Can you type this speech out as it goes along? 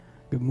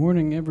Good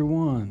morning,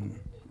 everyone.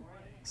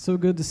 So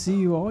good to see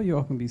you all. You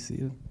all can be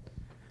seated.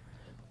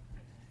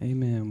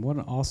 Amen. What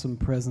an awesome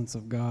presence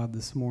of God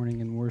this morning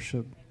in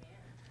worship.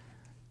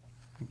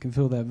 I can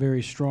feel that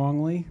very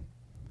strongly.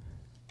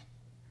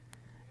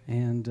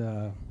 And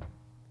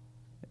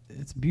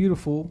it's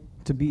beautiful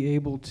to be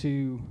able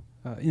to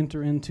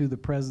enter into the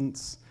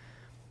presence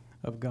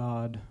of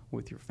God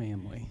with your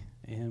family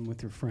and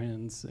with your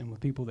friends and with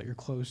people that you're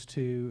close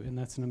to. And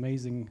that's an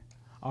amazing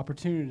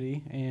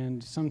opportunity,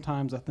 and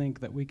sometimes I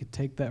think that we could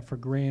take that for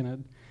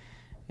granted,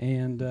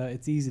 and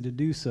it's easy to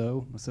do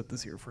so. I'll set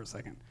this here for a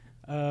second.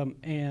 I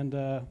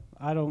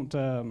don't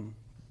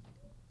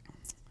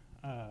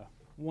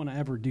want to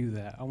ever do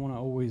that. I want to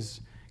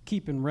always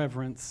keep in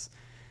reverence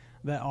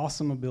that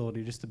awesome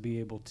ability just to be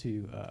able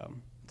to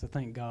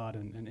thank God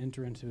and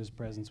enter into His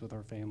presence with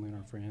our family and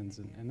our friends,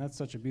 and that's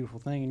such a beautiful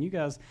thing. And you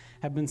guys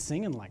have been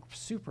singing like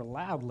super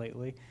loud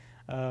lately,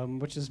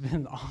 which has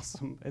been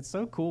awesome. It's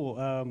so cool.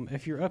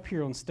 If you're up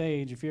here on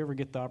stage, if you ever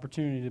get the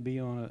opportunity to be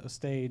on a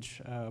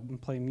stage and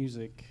play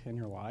music in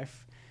your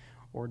life,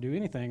 or do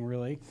anything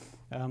really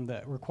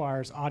that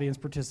requires audience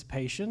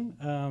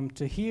participation,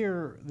 to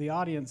hear the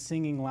audience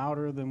singing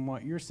louder than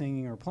what you're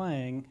singing or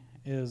playing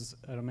is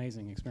an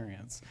amazing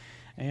experience.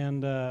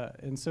 And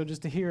so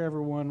just to hear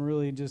everyone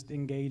really just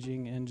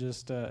engaging and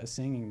just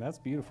singing, that's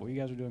beautiful. You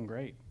guys are doing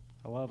great.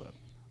 I love it.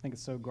 I think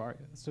it's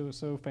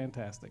so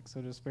fantastic.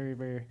 So just very,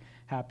 very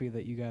happy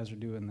that you guys are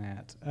doing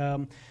that.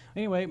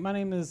 Anyway, my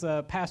name is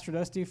Pastor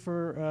Dusty.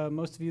 For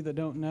most of you that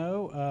don't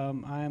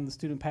know, I am the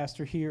student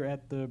pastor here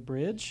at the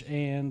Bridge,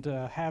 and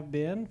have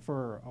been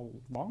for a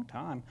long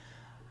time.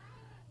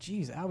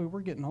 Geez, Albie,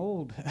 we're getting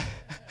old.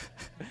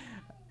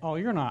 Oh,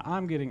 you're not.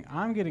 I'm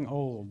getting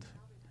old.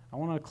 I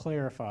want to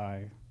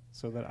clarify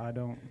so that I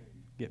don't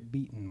get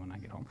beaten when I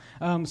get home.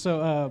 I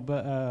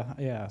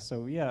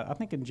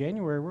think in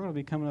January we're going to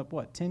be coming up,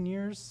 10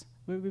 years?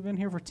 We've been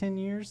here for 10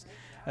 years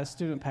as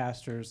student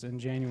pastors in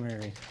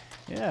January.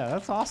 Yeah,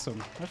 that's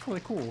awesome. That's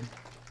really cool.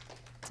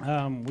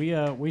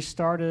 We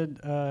started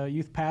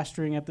youth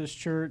pastoring at this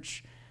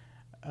church.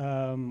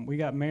 We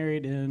got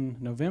married in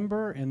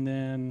November, and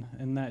then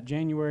in that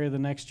January of the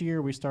next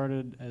year, we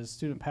started as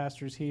student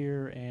pastors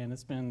here, and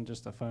it's been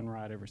just a fun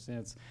ride ever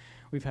since.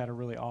 We've had a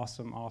really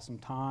awesome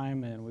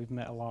time, and we've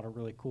met a lot of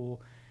really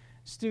cool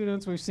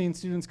students. We've seen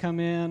students come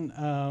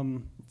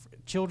in,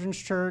 children's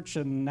church,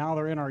 and now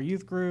they're in our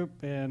youth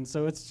group, and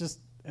so it's just,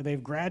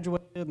 they've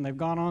graduated, and they've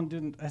gone on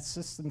doing, it's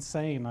just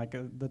insane, like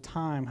the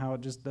time, how it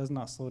just does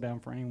not slow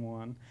down for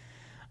anyone.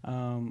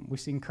 We've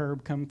seen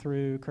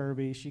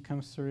Kirby, she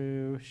comes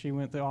through, she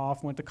went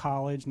to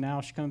college,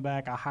 now she's coming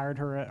back. I hired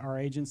her at our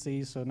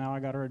agency, so now I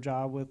got her a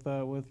job with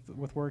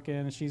working,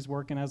 and she's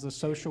working as a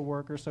social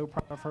worker, so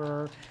proud of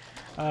her.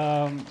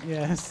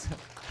 Yes,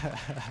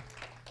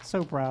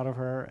 so proud of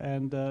her,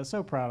 and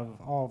so proud of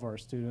all of our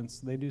students.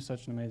 They do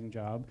such an amazing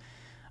job,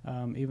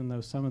 even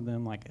though some of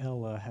them, like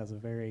Ella, has a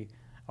very,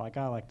 like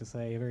I like to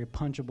say, a very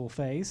punchable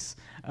face,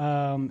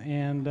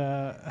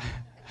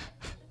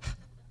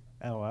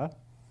 Ella,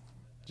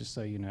 just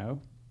so you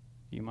know,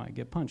 you might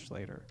get punched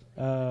later.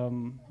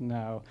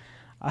 No,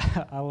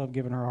 I love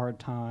giving her a hard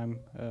time.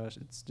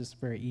 It's just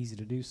very easy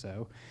to do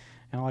so.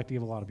 And I like to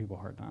give a lot of people a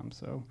hard time,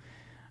 so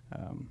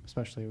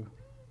especially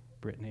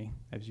Brittany,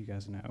 as you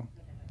guys know.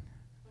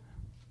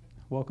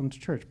 Welcome to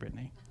church,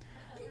 Brittany.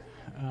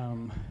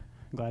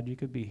 Glad you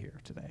could be here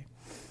today.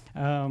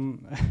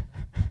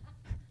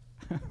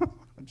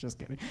 Just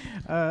kidding.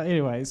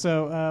 Anyway,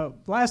 so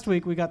last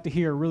week we got to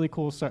hear a really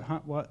cool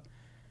what?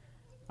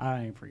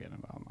 I ain't forgetting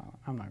about my.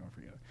 I'm not going to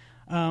forget it.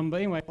 But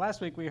anyway,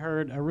 last week we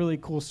heard a really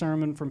cool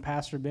sermon from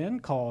Pastor Ben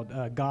called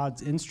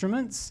God's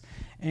Instruments.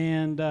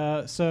 And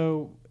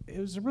so it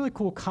was a really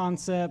cool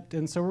concept.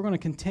 And so we're going to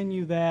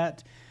continue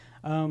that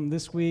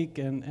this week.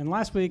 And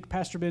last week,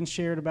 Pastor Ben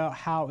shared about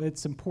how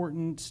it's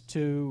important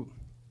to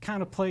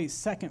kind of play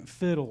second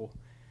fiddle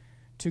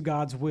to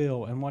God's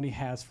will and what He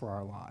has for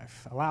our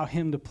life. Allow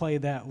Him to play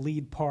that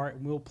lead part,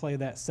 and we'll play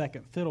that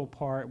second fiddle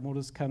part, and we'll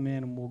just come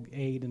in and we'll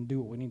aid and do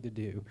what we need to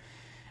do.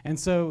 And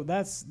so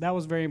that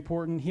was very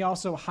important. He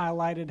also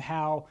highlighted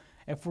how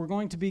if we're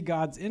going to be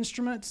God's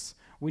instruments,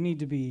 we need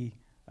to be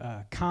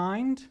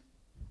kind.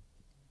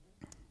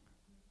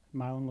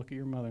 Mylon, look at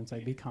your mother and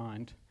say, be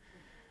kind.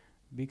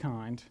 Be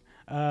kind.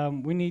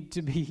 We need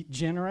to be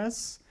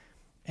generous,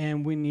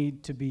 and we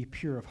need to be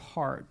pure of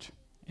heart.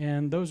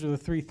 And those are the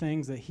three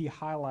things that he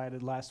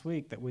highlighted last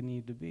week that we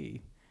need to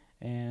be.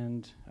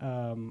 And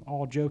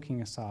all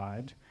joking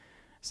aside,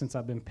 since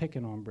I've been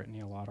picking on Brittany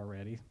a lot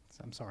already,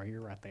 so I'm sorry,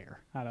 you're right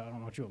there. I don't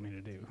know what you want me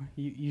to do.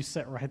 You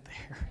sit right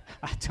there.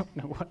 I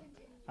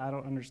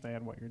don't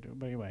understand what you're doing.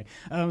 But anyway,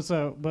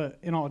 but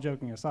in all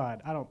joking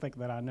aside, I don't think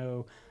that I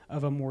know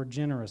of a more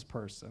generous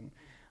person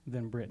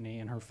than Brittany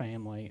and her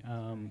family.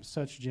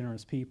 Such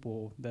generous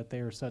people that they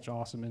are such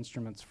awesome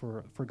instruments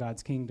for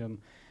God's kingdom,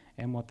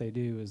 and what they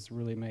do is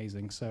really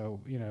amazing.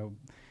 So,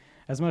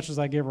 as much as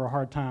I give her a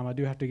hard time, I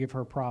do have to give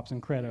her props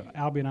and credit.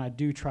 Albie and I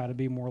do try to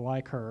be more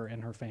like her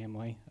and her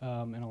family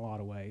in a lot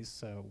of ways,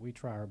 so we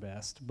try our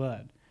best.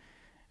 But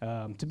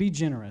To be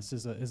generous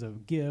is a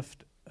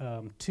gift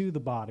to the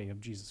body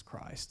of Jesus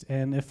Christ.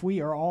 And if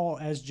we are all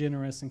as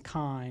generous and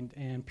kind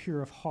and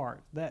pure of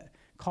heart, that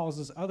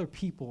causes other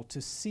people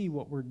to see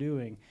what we're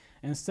doing.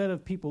 And instead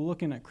of people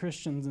looking at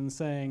Christians and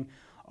saying,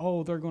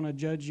 oh, they're going to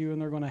judge you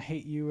and they're going to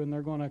hate you and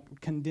they're going to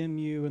condemn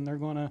you and they're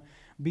going to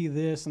be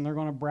this and they're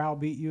going to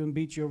browbeat you and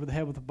beat you over the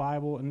head with the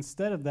Bible. And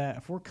instead of that,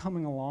 if we're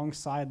coming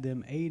alongside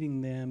them,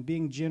 aiding them,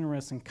 being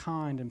generous and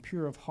kind and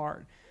pure of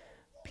heart,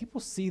 people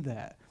see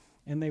that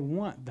and they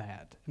want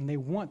that and they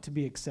want to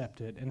be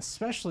accepted. And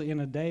especially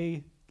in a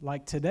day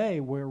like today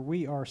where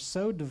we are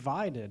so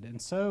divided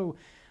and so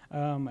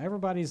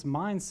everybody's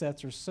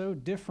mindsets are so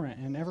different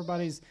and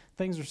everybody's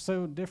things are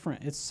so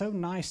different. It's so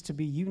nice to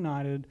be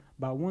united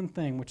by one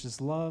thing, which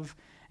is love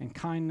and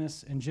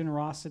kindness and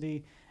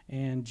generosity.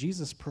 And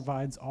Jesus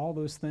provides all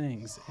those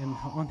things. And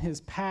on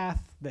his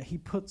path that he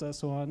puts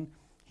us on,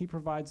 he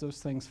provides those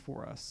things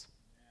for us.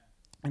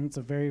 And it's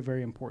a very,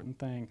 very important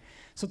thing.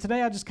 So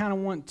today I just kind of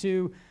want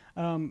to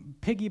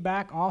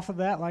piggyback off of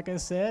that, like I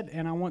said,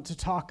 and I want to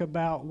talk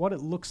about what it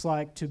looks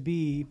like to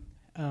be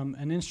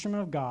an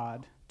instrument of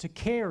God, to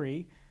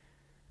carry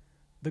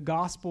the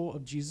gospel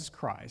of Jesus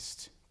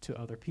Christ to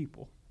other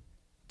people,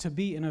 to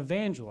be an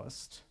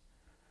evangelist,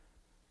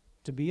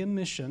 to be a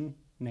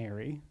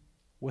missionary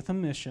with a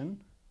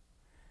mission,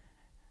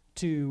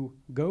 to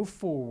go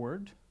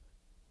forward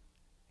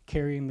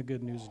carrying the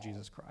good news of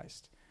Jesus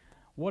Christ.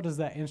 What does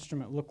that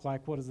instrument look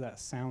like? What does that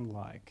sound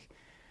like?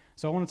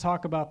 So I want to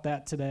talk about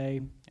that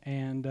today,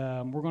 and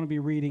we're going to be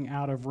reading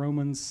out of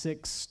Romans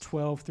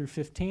 6:12 through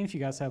 15. If you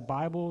guys have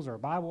Bibles or a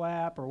Bible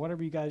app or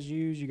whatever you guys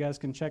use, you guys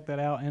can check that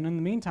out. And in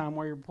the meantime,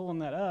 while you're pulling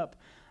that up,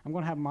 I'm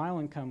going to have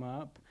Mylan come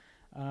up,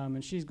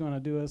 and she's going to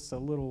do us a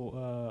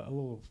little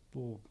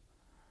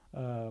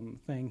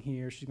thing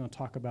here. She's going to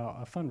talk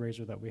about a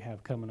fundraiser that we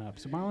have coming up.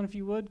 So Mylan, if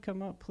you would,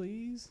 come up,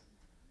 please.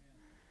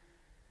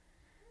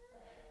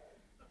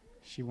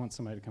 She wants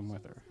somebody to come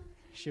with her.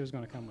 She was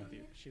going to come with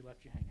you. She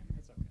left you hanging.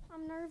 It's okay.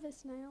 I'm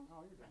nervous now.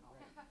 Oh, you're good.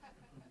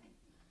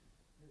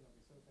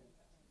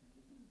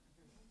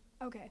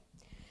 Okay.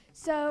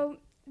 So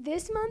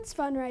this month's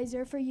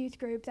fundraiser for youth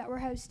group that we're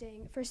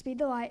hosting for Speed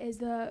the Light is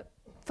the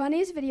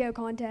funniest video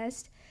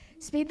contest.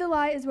 Speed the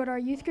Light is what our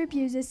youth group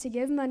uses to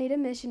give money to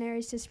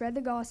missionaries to spread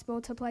the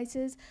gospel to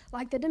places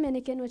like the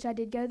Dominican, which I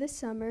did go this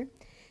summer.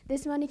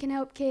 This money can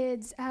help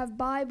kids have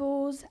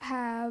Bibles,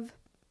 have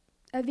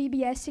a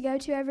VBS to go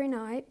to every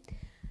night.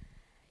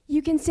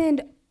 You can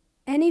send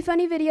any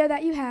funny video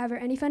that you have or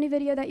any funny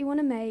video that you want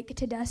to make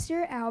to Dusty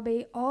or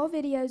Albie. All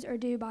videos are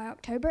due by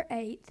October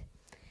 8th.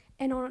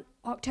 And on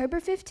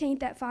October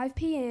 15th at 5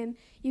 p.m.,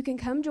 you can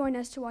come join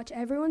us to watch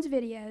everyone's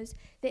videos.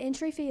 The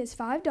entry fee is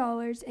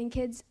 $5, and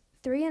kids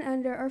 3 and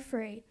under are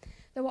free.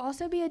 There will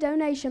also be a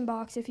donation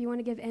box if you want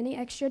to give any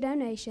extra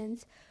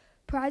donations.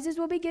 Prizes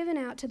will be given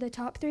out to the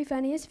top 3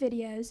 funniest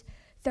videos.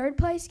 Third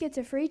place gets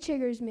a free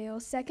Chiggers meal,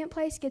 second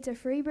place gets a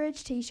free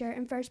Bridge t-shirt,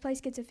 and first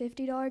place gets a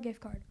 $50 gift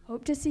card.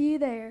 Hope to see you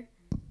there.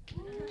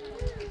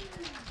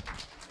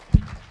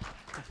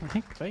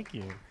 Thank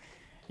you.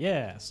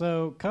 Yeah,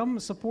 so come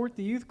support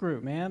the youth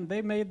group, man.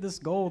 They made this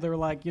goal. They were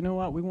like, you know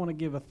what, we want to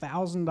give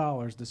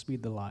 $1,000 to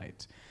Speed the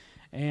Light.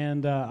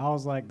 And I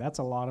was like, that's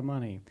a lot of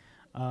money.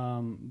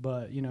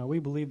 But, you know, we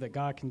believe that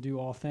God can do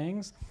all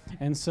things.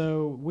 And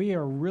so we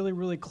are really,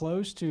 really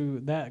close to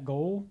that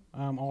goal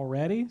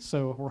already.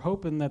 So we're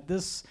hoping that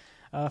this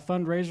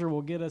fundraiser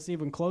will get us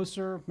even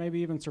closer, maybe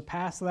even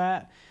surpass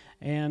that.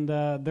 And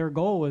their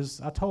goal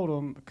is, I told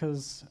them,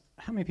 because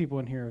how many people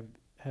in here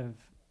have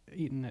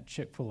eaten at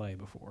Chick-fil-A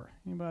before?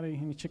 Anybody,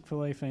 any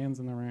Chick-fil-A fans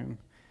in the room?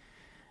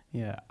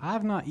 Yeah,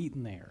 I've not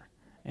eaten there.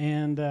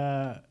 And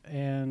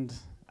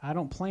I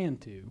don't plan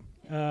to.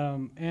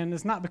 And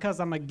it's not because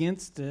I'm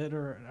against it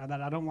or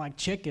that I don't like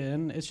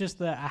chicken. It's just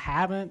that I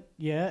haven't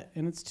yet,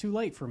 and it's too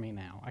late for me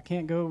now. I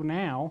can't go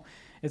now.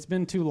 It's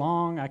been too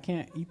long. I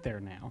can't eat there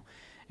now.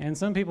 And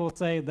some people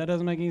say, that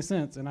doesn't make any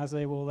sense. And I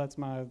say, well, that's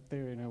my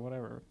theory, you know,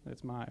 whatever.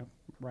 It's my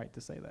right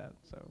to say that.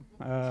 So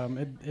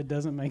it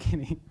doesn't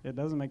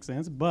make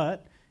sense,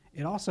 but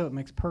it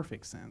makes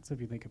perfect sense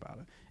if you think about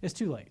it. It's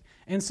too late.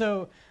 And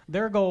so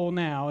their goal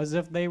now is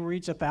if they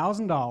reach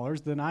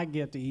 $1,000, then I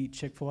get to eat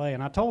Chick-fil-A.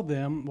 And I told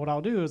them what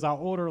I'll do is I'll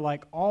order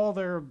like all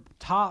their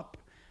top,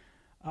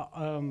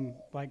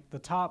 like the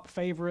top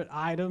favorite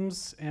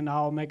items, and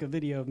I'll make a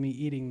video of me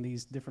eating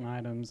these different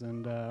items.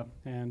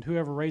 And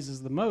whoever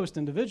raises the most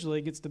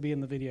individually gets to be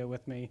in the video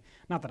with me.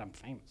 Not that I'm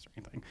famous or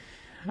anything.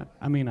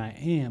 I mean, I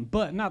am,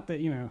 but not that,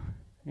 you know.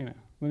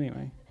 But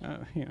anyway,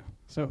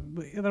 so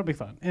that'll be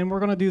fun. And we're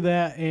going to do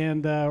that,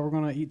 and we're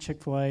going to eat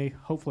Chick-fil-A,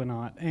 hopefully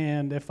not.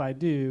 And if I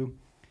do,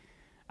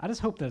 I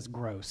just hope that it's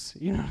gross.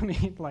 You know what I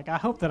mean? Like, I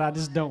hope that I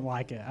just don't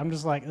like it. I'm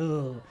just like,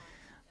 ugh.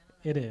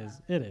 It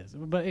is.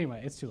 But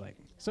anyway, it's too late.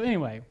 So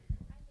anyway,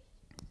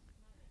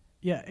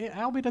 yeah,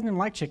 Albie doesn't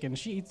like chicken.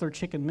 She eats their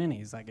chicken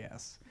minis, I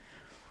guess,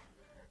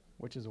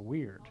 which is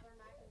weird.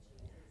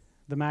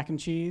 The mac and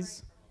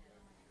cheese.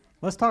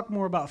 Let's talk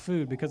more about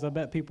food because I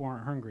bet people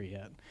aren't hungry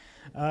yet.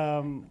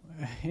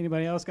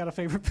 Anybody else got a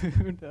favorite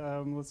food?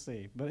 Let's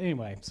see. But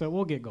anyway, so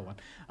we'll get going.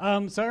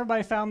 So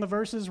everybody found the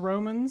verses,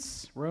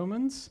 Romans,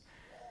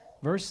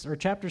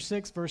 chapter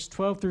 6, verse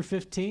 12 through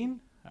 15.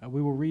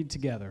 We will read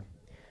together.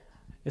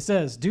 It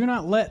says, "Do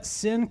not let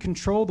sin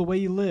control the way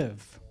you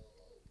live.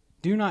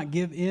 Do not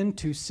give in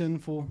to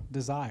sinful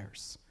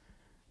desires.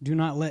 Do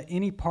not let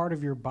any part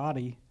of your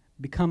body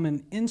become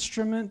an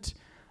instrument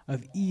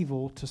of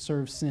evil to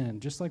serve sin."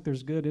 Just like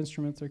there's good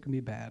instruments, there can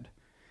be bad.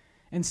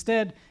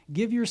 "Instead,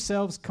 give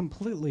yourselves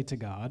completely to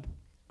God,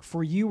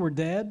 for you were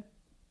dead,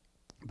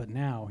 but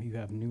now you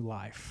have new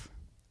life.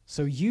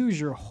 So use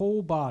your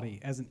whole body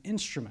as an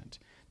instrument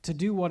to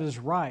do what is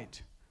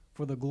right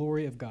for the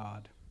glory of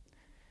God.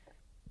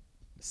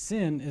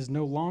 Sin is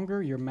no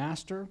longer your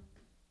master,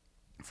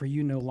 for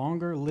you no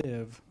longer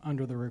live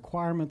under the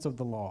requirements of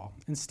the law.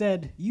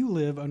 Instead, you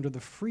live under the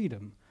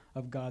freedom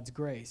of God's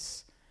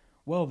grace.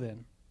 Well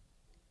then,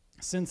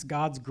 since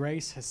God's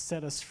grace has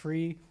set us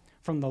free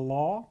from the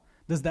law,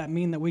 does that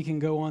mean that we can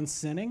go on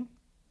sinning?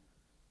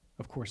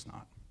 Of course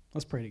not.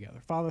 Let's pray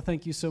together. Father,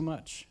 thank you so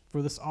much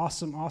for this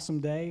awesome,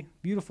 awesome day,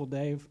 beautiful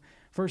day,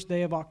 first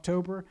day of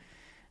October.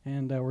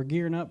 And we're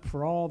gearing up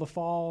for all the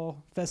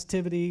fall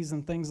festivities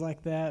and things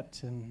like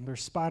that. And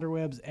there's spider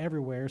webs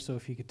everywhere, so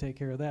if you could take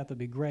care of that, that'd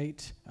be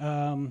great.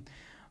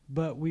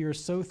 But we are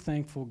so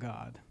thankful,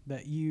 God,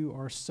 that you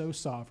are so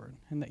sovereign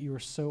and that you are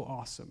so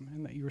awesome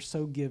and that you are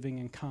so giving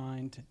and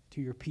kind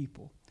to your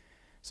people.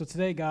 So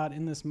today, God,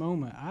 in this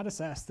moment, I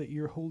just ask that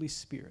your Holy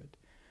Spirit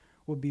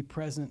would be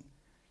present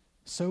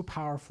so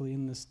powerfully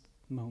in this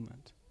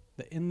moment,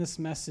 that in this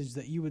message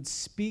that you would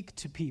speak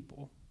to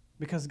people.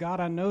 Because, God,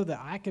 I know that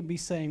I could be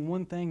saying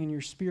one thing and your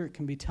Spirit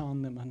can be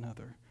telling them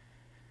another.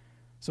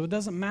 So it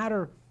doesn't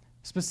matter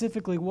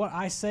specifically what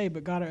I say,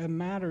 but, God, it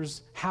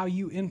matters how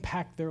you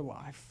impact their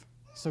life.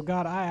 So,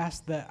 God, I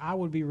ask that I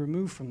would be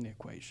removed from the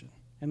equation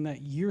and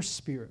that your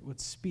Spirit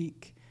would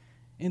speak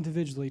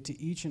individually to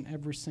each and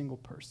every single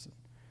person.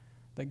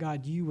 That,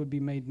 God, you would be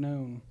made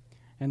known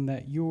and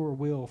that your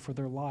will for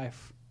their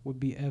life would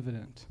be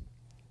evident.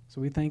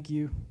 So we thank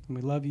you and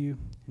we love you.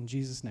 In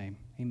Jesus' name,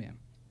 amen.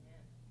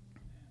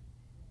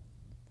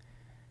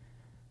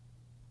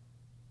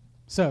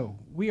 So,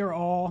 we are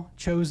all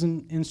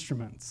chosen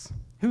instruments.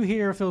 Who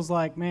here feels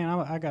like, man, I'm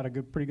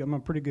a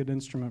pretty good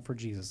instrument for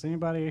Jesus?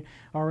 Anybody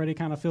already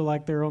kind of feel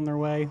like they're on their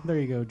way? There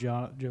you go,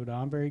 Joe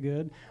Don, very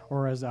good.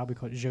 Or as I'll be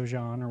called,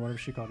 Jojan, or whatever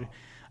she called you.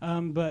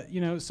 But,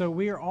 so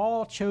we are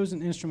all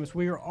chosen instruments.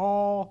 We are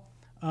all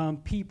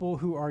people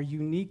who are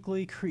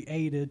uniquely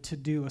created to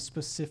do a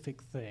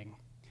specific thing.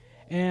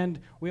 And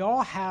we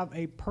all have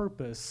a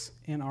purpose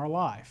in our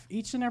life.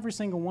 Each and every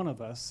single one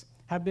of us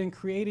have been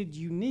created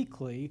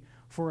uniquely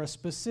for a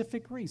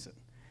specific reason.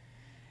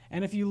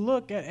 And if you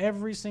look at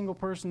every single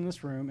person in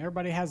this room,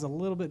 everybody has a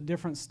little bit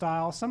different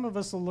style. Some of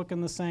us are looking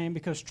the same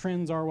because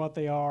trends are what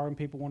they are and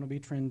people want to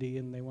be trendy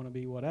and they want to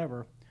be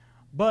whatever.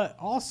 But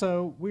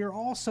also, we are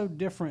also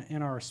different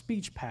in our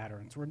speech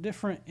patterns. We're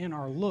different in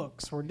our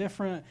looks. We're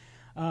different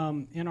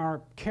in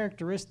our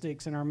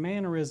characteristics and our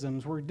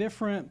mannerisms. We're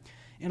different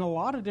in a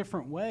lot of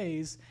different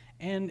ways.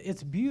 And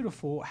it's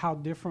beautiful how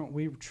different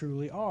we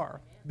truly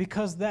are.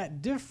 Because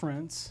that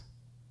difference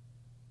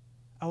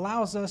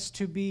allows us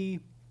to be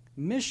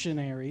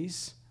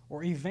missionaries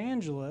or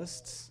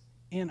evangelists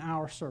in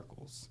our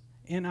circles,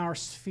 in our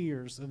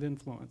spheres of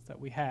influence that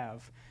we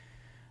have.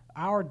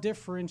 Our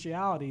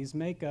differentialities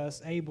make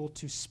us able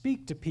to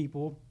speak to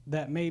people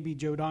that maybe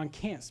Joe Don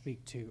can't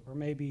speak to, or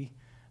maybe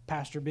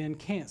Pastor Ben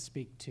can't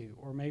speak to,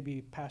 or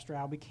maybe Pastor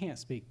Albie can't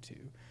speak to.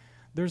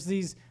 There's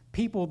these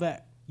people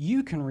that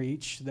you can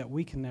reach that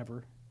we can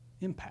never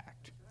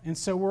impact. And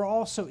so we're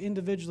also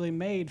individually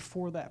made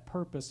for that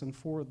purpose and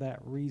for that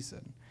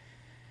reason.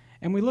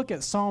 And we look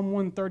at Psalm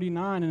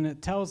 139, and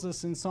it tells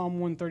us in Psalm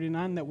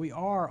 139 that we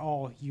are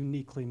all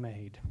uniquely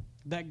made,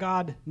 that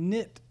God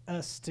knit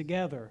us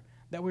together,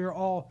 that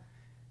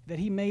that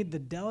he made the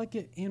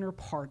delicate inner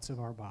parts of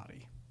our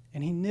body,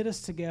 and he knit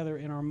us together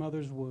in our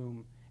mother's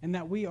womb, and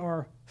that we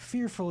are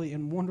fearfully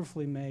and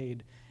wonderfully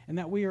made, and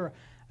that we are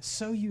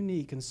so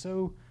unique and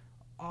so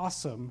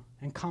awesome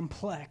and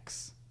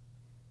complex.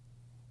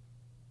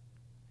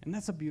 And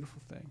that's a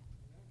beautiful thing.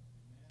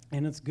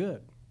 And it's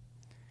good.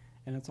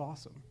 And it's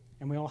awesome.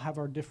 And we all have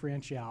our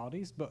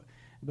differentialities, but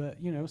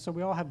so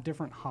we all have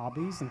different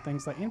hobbies and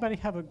things like. Anybody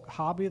have a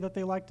hobby that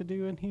they like to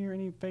do in here?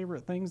 Any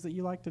favorite things that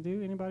you like to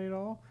do? Anybody at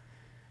all?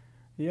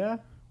 Yeah?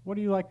 What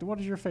do you like what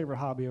is your favorite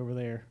hobby over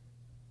there?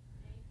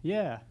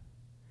 Yeah.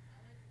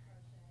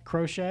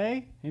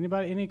 Crochet?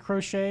 Anybody, any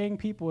crocheting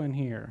people in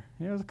here?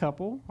 There's a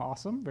couple.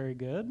 Awesome. Very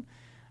good.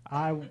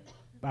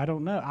 I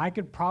don't know. I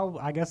could probably,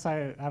 I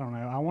don't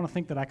know. I want to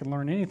think that I could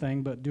learn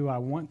anything, but do I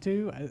want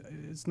to?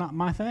 It's not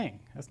my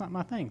thing. That's not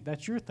my thing.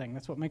 That's your thing.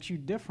 That's what makes you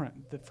different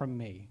from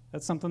me.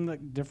 That's something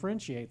that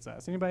differentiates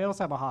us. Anybody else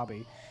have a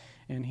hobby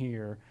in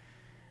here?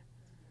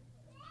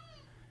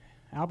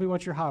 Albie,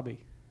 what's your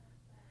hobby?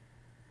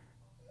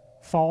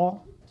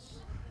 Fall?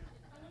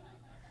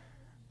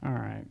 All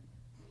right.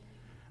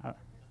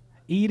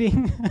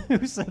 Eating?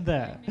 Who said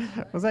that?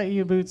 Was that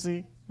you,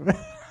 Bootsy?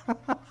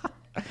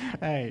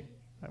 Hey,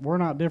 we're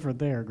not different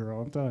there,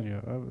 girl. I'm telling you.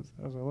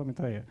 Let me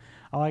tell you.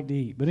 I like to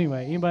eat. But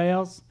anyway, anybody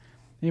else?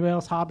 Anybody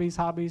else? Hobbies?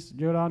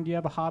 Jordan, do you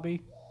have a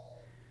hobby?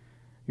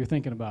 You're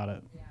thinking about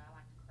it. Yeah, I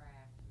like to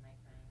craft and make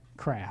things.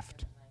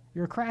 Craft.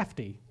 You're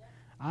crafty.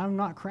 I'm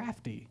not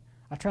crafty.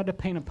 I tried to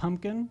paint a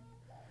pumpkin.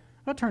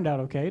 That turned out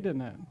okay,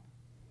 didn't it?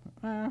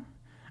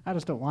 I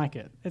just don't like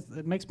it.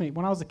 It makes me,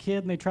 when I was a kid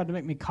and they tried to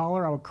make me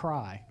color, I would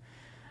cry.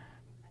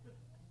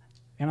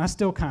 And I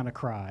still kind of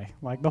cry.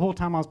 Like the whole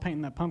time I was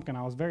painting that pumpkin,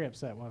 I was very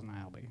upset, wasn't I,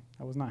 Albie?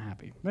 I was not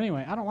happy. But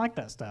anyway, I don't like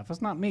that stuff.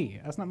 That's not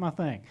me. That's not my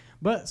thing.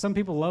 But some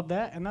people love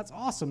that, and that's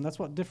awesome. That's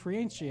what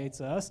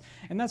differentiates us,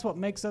 and that's what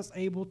makes us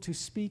able to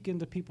speak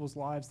into people's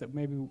lives that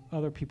maybe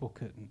other people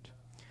couldn't.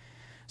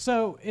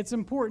 So it's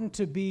important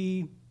to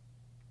be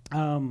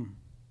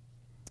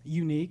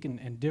unique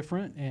and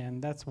different,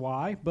 and that's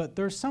why. But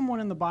there's someone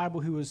in the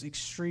Bible who was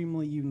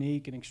extremely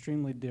unique and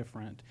extremely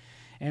different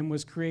and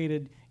was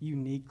created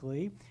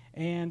uniquely.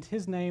 And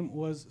his name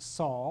was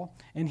Saul,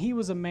 and he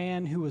was a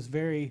man who was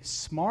very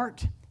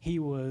smart. He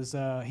was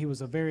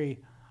a very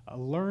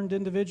learned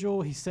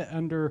individual. He sat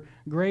under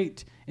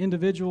great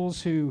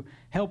individuals who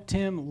helped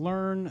him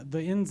learn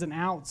the ins and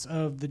outs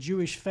of the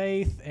Jewish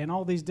faith and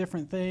all these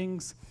different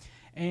things.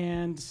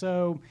 And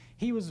so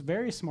he was a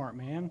very smart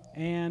man,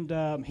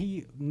 and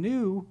he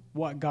knew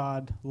what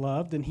God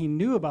loved, and he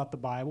knew about the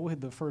Bible. He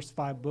had the first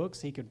 5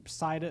 books. He could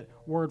cite it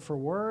word for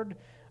word,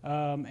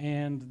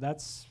 and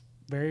that's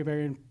very,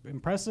 very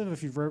impressive.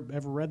 If you've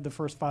ever read the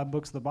first 5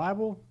 books of the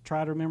Bible,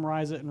 try to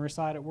memorize it and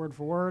recite it word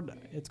for word.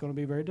 It's going to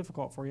be very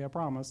difficult for you, I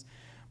promise.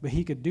 But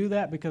he could do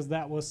that because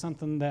that was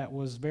something that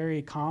was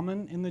very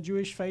common in the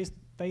Jewish faith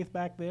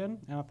back then,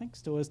 and I think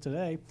still is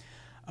today.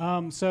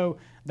 So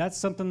that's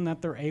something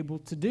that they're able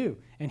to do.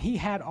 And he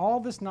had all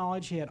this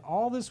knowledge, he had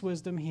all this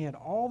wisdom, he had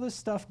all this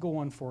stuff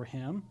going for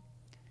him.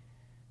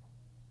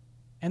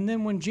 And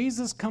then when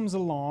Jesus comes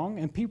along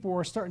and people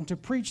are starting to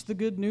preach the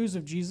good news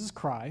of Jesus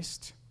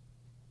Christ,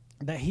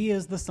 that he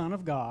is the Son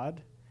of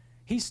God,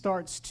 he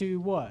starts to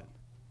what?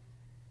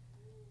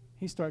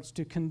 He starts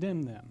to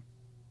condemn them.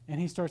 And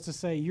he starts to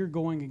say, you're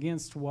going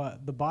against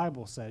what the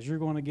Bible says. You're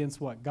going against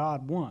what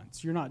God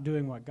wants. You're not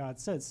doing what God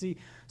said. See,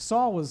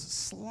 Saul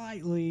was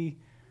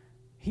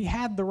he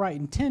had the right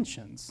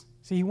intentions.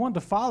 See, he wanted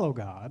to follow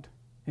God,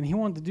 and he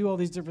wanted to do all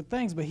these different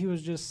things, but he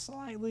was just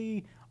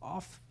slightly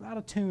off, out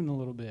of tune a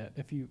little bit,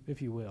 if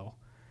you will.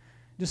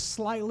 Just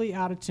slightly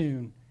out of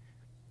tune.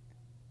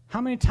 How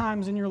many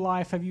times in your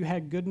life have you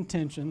had good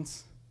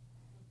intentions,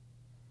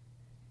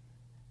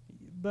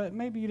 but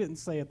maybe you didn't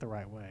say it the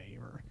right way,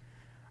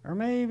 or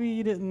maybe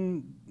you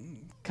didn't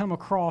come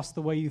across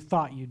the way you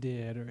thought you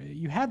did, or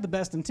you had the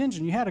best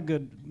intention, you had a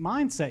good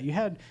mindset, you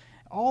had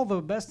all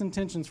the best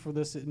intentions for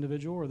this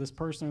individual or this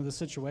person or this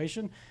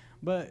situation,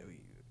 but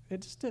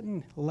it just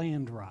didn't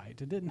land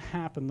right. It didn't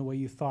happen the way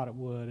you thought it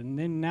would. And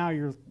then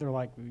now they're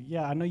like,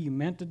 yeah, I know you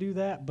meant to do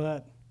that,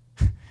 but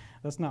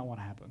that's not what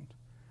happened.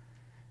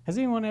 Has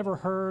anyone ever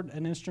heard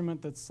an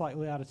instrument that's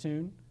slightly out of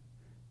tune?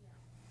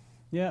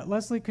 Yeah,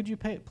 Leslie, could you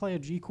play a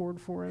G chord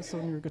for us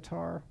on your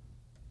guitar?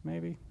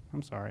 Maybe?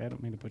 I'm sorry, I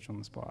don't mean to put you on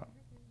the spot.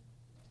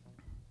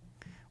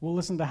 We'll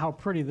listen to how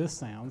pretty this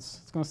sounds.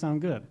 It's going to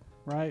sound good,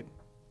 right?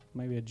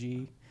 Maybe a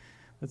G.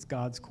 That's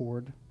God's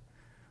chord,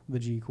 the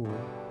G chord.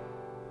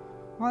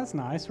 Well, that's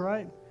nice,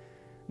 right?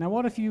 Now,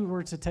 what if you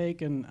were to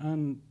take and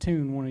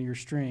untune one of your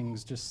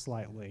strings just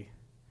slightly?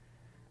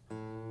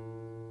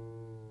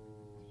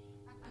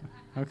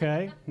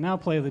 Okay, now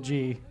play the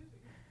G.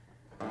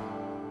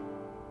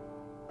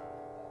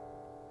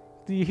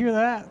 Do you hear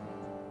that?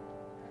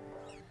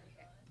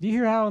 Do you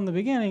hear how in the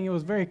beginning it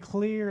was very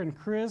clear and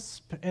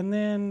crisp, and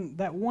then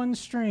that one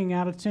string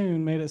out of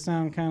tune made it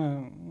sound kind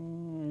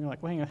of, you're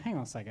like, well, hang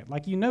on a second.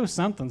 Like, you know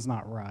something's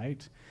not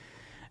right.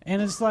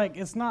 And it's like,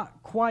 it's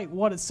not quite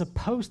what it's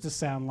supposed to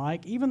sound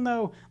like, even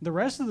though the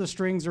rest of the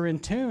strings are in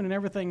tune and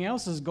everything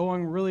else is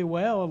going really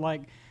well,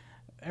 like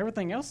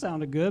everything else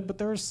sounded good, but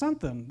there was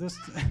something.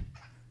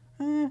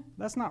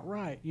 That's not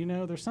right, you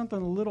know? There's something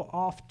a little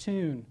off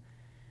tune.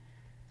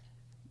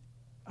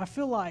 I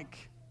feel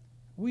like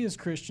we as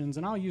Christians,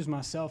 and I'll use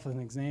myself as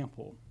an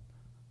example,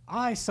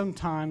 I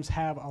sometimes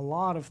have a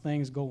lot of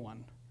things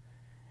going,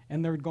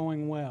 and they're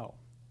going well.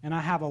 And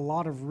I have a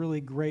lot of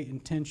really great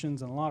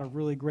intentions and a lot of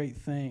really great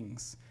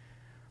things.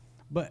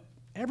 But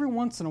every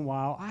once in a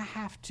while, I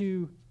have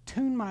to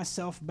tune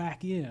myself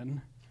back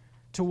in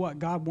to what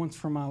God wants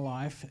for my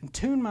life and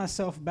tune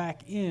myself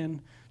back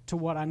in to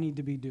what I need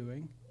to be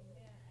doing.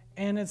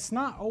 And it's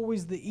not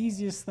always the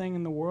easiest thing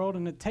in the world,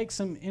 and it takes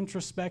some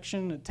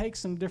introspection, it takes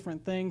some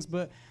different things,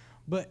 but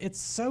it's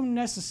so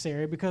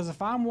necessary, because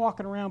if I'm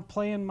walking around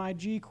playing my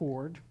G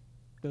chord,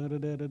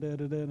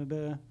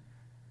 da-da-da-da-da-da-da-da,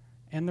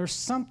 and there's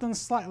something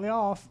slightly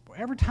off,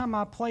 every time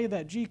I play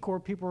that G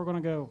chord, people are going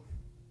to go,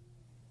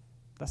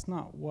 that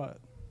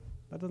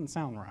doesn't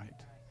sound right.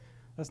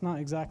 That's not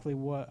exactly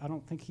what, I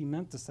don't think he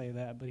meant to say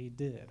that, but he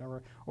did.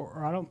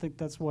 Or I don't think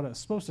that's what it's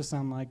supposed to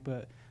sound like,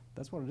 but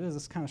that's what it is.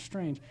 It's kind of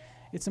strange.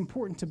 it's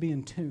important to be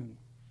in tune.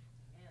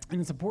 And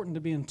it's important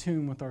to be in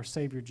tune with our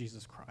Savior,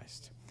 Jesus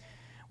Christ.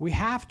 We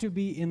have to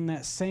be in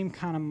that same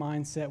kind of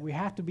mindset. We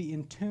have to be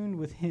in tune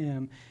with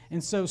him.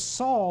 And so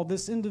Saul,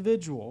 this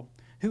individual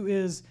who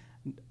is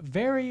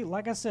very,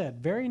 like I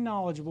said, very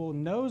knowledgeable,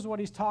 knows what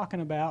he's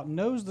talking about,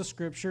 knows the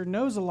scripture,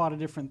 knows a lot of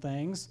different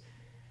things,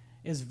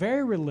 is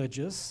very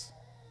religious.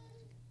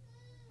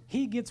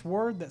 He gets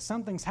word that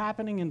something's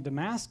happening in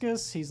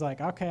Damascus. He's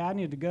like, okay, I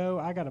need to go.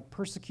 I got to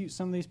persecute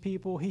some of these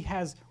people. He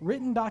has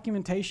written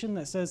documentation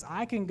that says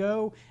I can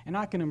go and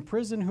I can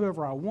imprison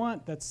whoever I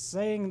want. That's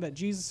saying that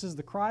Jesus is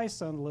the Christ,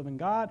 Son of the living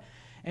God,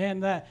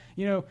 and that,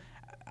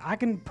 I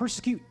can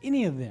persecute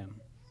any of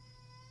them.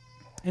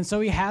 And so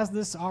he has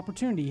this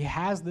opportunity. He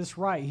has this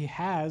right. He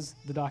has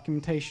the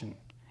documentation.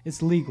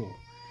 It's legal.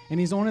 And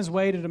he's on his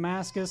way to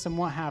Damascus, and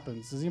what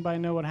happens? Does anybody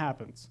know what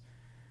happens?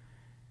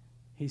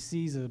 He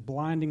sees a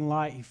blinding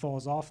light. He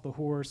falls off the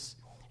horse,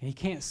 and he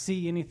can't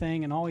see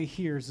anything, and all he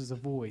hears is a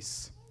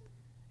voice.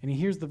 And he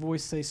hears the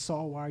voice say,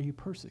 Saul, why are you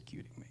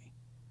persecuting me?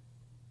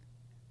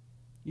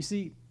 You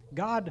see,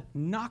 God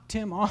knocked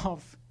him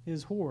off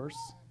his horse,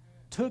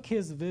 took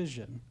his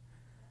vision,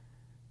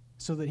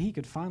 so that he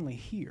could finally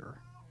hear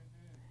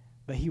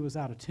that he was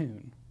out of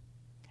tune.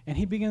 And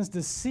he begins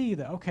to see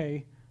that,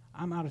 okay,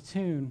 I'm out of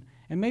tune.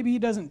 And maybe he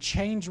doesn't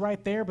change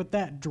right there, but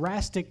that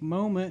drastic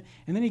moment,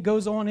 and then he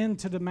goes on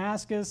into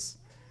Damascus.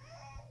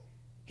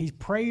 He's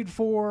prayed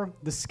for,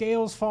 the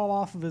scales fall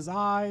off of his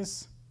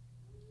eyes.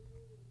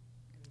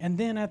 And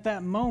then at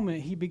that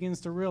moment, he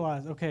begins to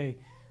realize, okay,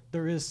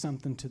 there is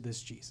something to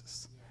this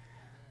Jesus.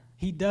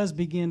 He does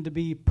begin to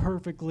be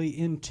perfectly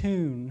in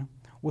tune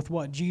with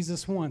what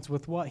Jesus wants,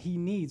 with what he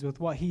needs, with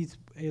what he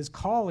is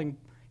calling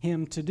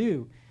him to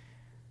do.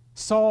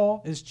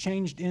 Saul is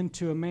changed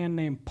into a man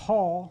named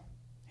Paul.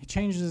 He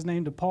changes his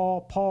name to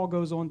Paul. Paul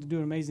goes on to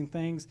do amazing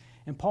things.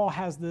 And Paul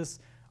has this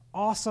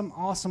awesome,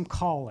 awesome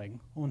calling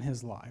on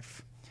his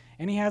life.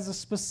 And he has a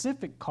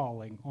specific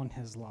calling on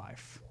his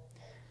life.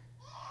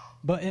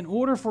 But in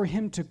order for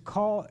him to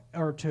call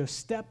or to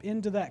step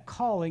into that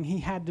calling, he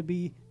had to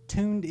be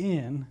tuned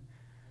in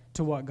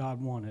to what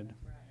God wanted.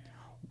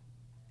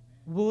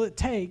 Will it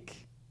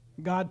take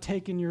God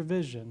taking your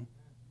vision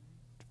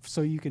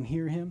so you can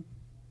hear him?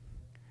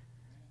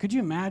 Could you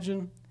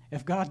imagine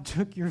if God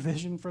took your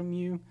vision from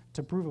you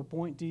to prove a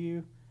point to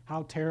you,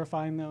 how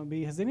terrifying that would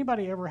be? Has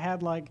anybody ever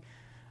had like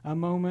a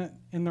moment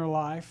in their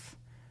life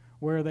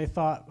where they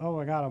thought, oh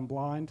my God, I'm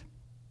blind?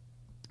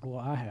 Well,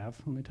 I have.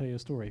 Let me tell you a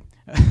story.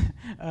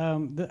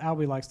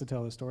 Albie likes to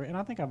tell this story, and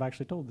I think I've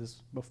actually told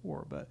this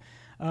before. But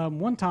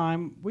one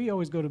time, we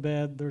always go to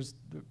bed. The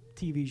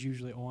TV's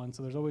usually on,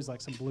 so there's always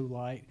like some blue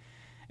light.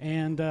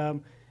 And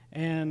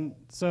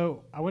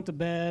so I went to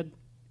bed,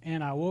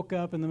 and I woke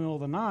up in the middle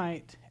of the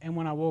night. And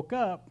when I woke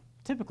up,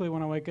 typically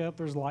when I wake up,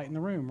 there's light in the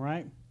room,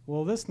 right?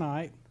 Well, this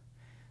night,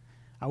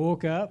 I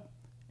woke up,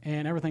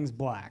 and everything's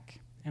black.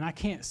 And I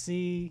can't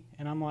see,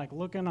 and I'm like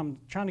looking, I'm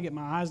trying to get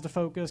my eyes to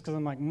focus because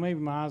I'm like,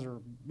 maybe my eyes are,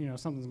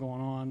 something's going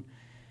on.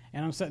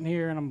 And I'm sitting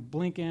here and I'm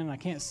blinking, and I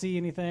can't see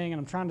anything, and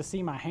I'm trying to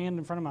see my hand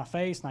in front of my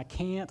face, and I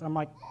can't. I'm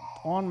like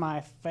on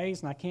my face,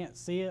 and I can't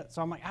see it.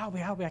 So I'm like,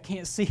 Albie, I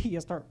can't see. I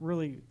start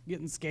really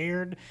getting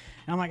scared.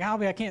 And I'm like,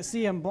 Albie, I can't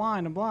see. I'm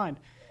blind.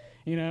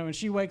 And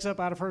she wakes up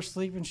out of her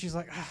sleep, and she's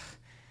like,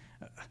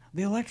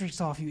 the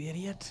electric's off, you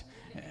idiot.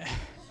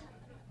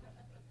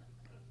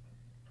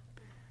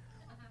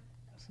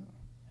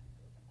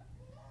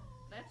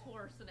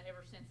 Worse than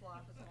ever since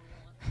life is on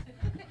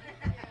once.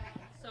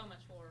 So much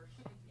worse.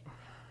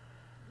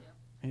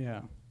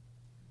 Yeah.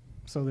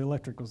 So the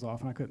electric was off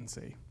and I couldn't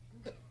see.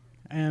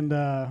 And,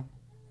 that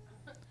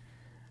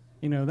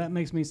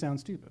makes me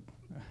sound stupid.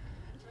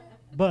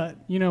 But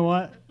you know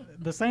what?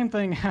 The same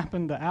thing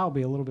happened to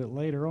Albie a little bit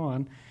later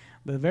on.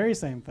 The very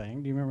same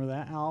thing. Do you remember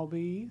that,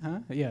 Albie? Huh?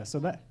 Yeah, so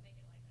that...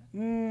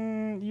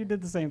 you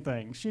did the same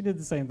thing. She did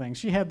the same thing.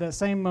 She had that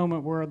same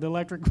moment where the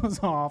electric was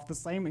off, the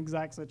same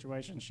exact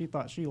situation. She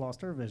thought she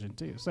lost her vision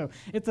too. So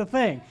it's a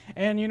thing.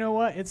 And you know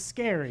what? It's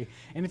scary.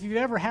 And if you've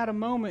ever had a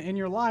moment in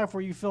your life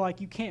where you feel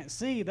like you can't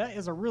see, that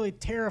is a really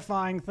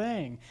terrifying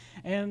thing.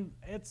 And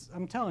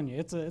I'm telling you,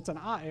 it's an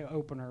eye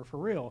opener for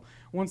real.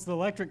 Once the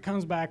electric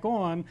comes back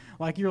on,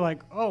 like you're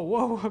like, oh,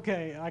 whoa,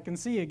 okay, I can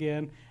see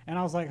again. And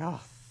I was like,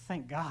 oh,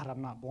 thank God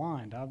I'm not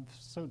blind.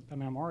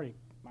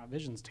 My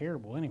vision's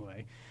terrible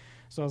anyway.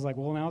 So I was like,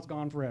 well, now it's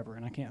gone forever,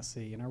 and I can't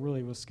see, and I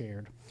really was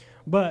scared.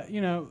 But,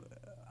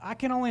 I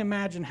can only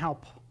imagine how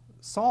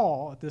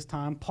Saul, at this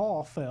time,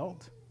 Paul,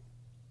 felt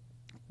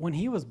when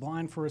he was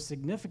blind for a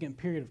significant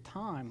period of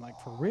time, like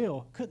for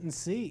real, couldn't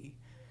see,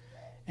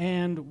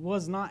 and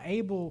was not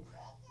able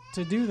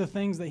to do the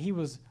things that he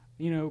was,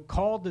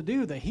 called to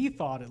do, that he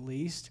thought at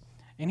least,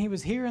 and he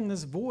was hearing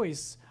this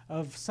voice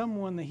of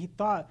someone that he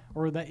thought,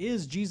 or that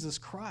is Jesus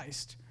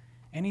Christ.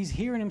 And he's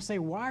hearing him say,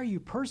 why are you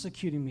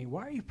persecuting me?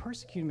 Why are you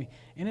persecuting me?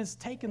 And it's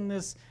taken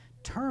this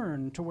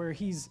turn to where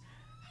he's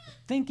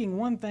thinking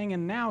one thing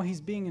and now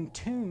he's being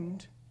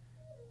attuned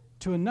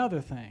to another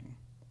thing.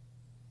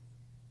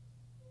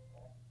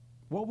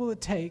 What will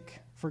it take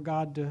for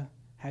God to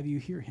have you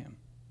hear him?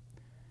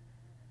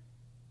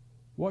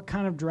 What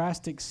kind of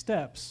drastic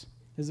steps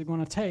is it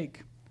going to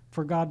take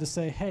for God to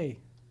say, hey,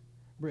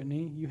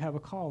 Brittany, you have a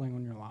calling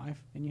on your life,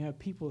 and you have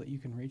people that you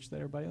can reach that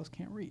everybody else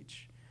can't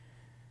reach?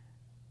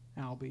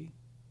 Albie,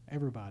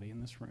 everybody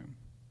in this room.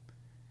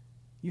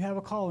 You have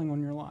a calling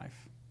on your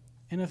life.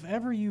 And if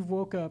ever you've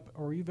woke up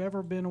or you've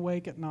ever been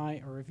awake at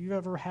night or if you've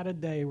ever had a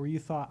day where you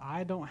thought,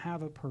 I don't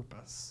have a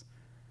purpose,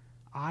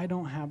 I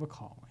don't have a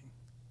calling,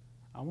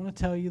 I want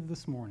to tell you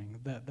this morning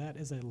that that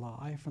is a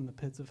lie from the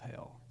pits of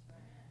hell,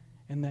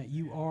 and that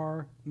you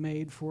are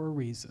made for a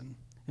reason,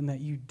 and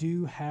that you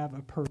do have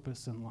a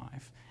purpose in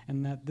life,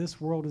 and that this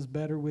world is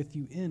better with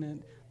you in it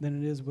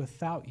than it is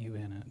without you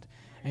in it.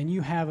 And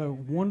you have a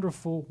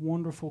wonderful,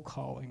 wonderful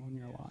calling on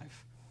your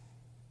life.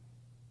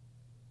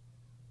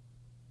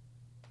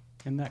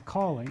 And that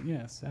calling,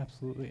 yes,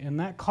 absolutely. And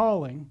that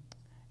calling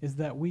is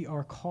that we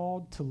are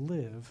called to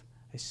live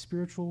a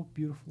spiritual,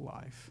 beautiful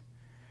life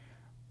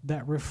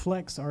that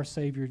reflects our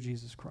Savior,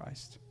 Jesus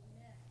Christ.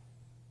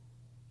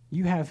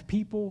 You have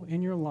people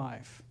in your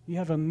life. You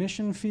have a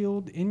mission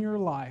field in your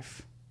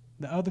life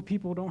that other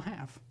people don't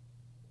have.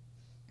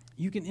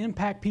 You can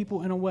impact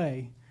people in a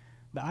way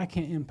that I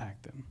can't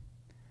impact them.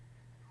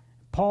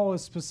 Paul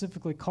is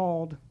specifically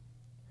called,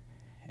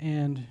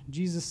 and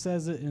Jesus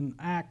says it in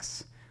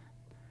Acts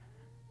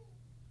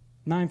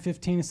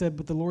 9:15. He said,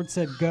 but the Lord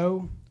said,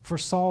 go, for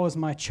Saul is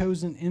my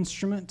chosen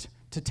instrument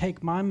to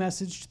take my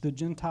message to the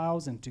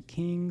Gentiles and to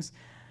kings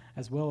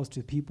as well as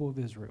to the people of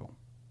Israel.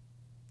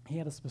 He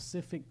had a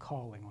specific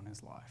calling on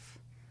his life,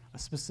 a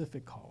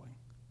specific calling.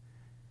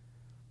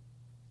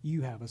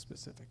 You have a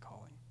specific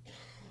calling.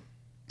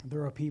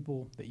 There are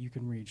people that you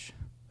can reach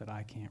that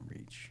I can't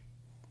reach.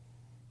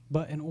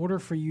 But in order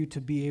for you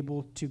to be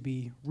able to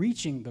be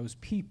reaching those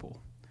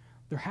people,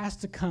 there has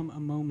to come a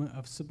moment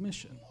of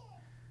submission.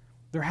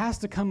 There has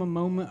to come a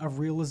moment of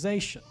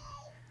realization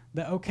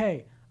that,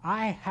 okay,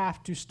 I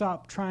have to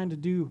stop trying to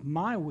do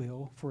my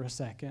will for a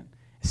second,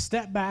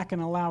 step back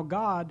and allow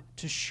God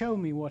to show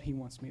me what he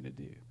wants me to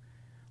do.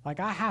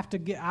 Like, I have to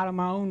get out of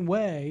my own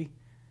way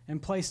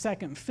and play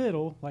second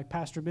fiddle, like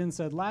Pastor Ben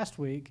said last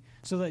week,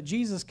 so that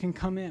Jesus can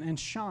come in and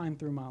shine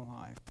through my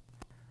life.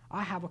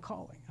 I have a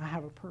calling. I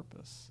have a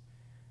purpose.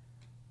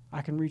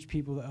 I can reach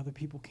people that other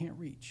people can't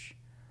reach.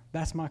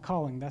 That's my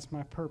calling. That's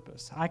my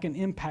purpose. I can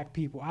impact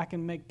people. I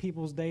can make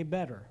people's day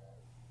better.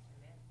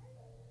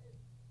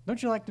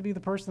 Don't you like to be the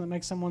person that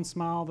makes someone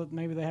smile that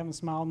maybe they haven't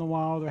smiled in a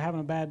while, they're having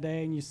a bad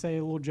day, and you say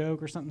a little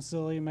joke or something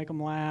silly and make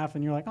them laugh,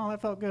 and you're like, oh,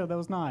 that felt good, that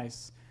was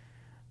nice.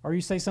 Or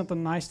you say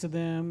something nice to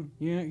them,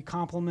 you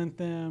compliment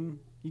them,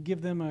 you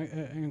give them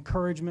an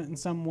encouragement in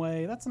some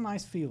way. That's a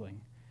nice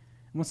feeling.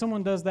 And when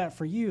someone does that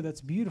for you,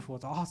 that's beautiful,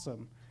 it's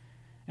awesome.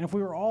 And if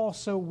we were all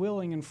so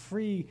willing and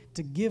free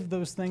to give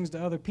those things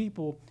to other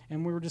people,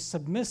 and we were just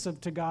submissive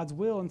to God's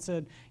will and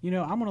said, I'm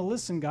going to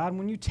listen, God.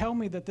 When you tell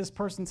me that this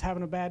person's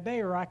having a bad day,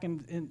 or I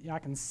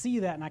can see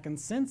that and I can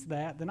sense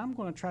that, then I'm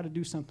going to try to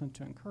do something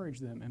to encourage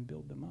them and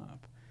build them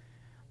up.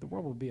 The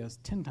world would be a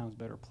 10 times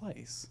better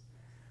place.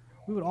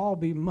 We would all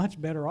be much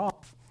better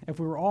off if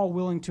we were all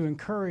willing to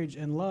encourage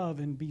and love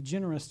and be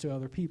generous to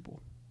other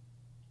people.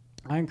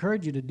 I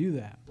encourage you to do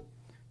that,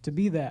 to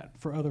be that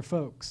for other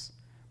folks.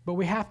 But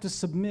we have to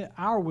submit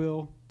our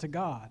will to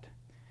God.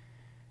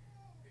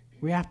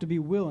 We have to be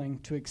willing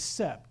to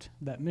accept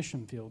that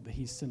mission field that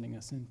he's sending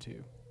us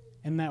into,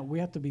 and that we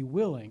have to be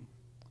willing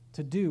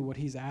to do what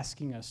he's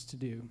asking us to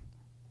do.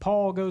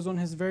 Paul goes on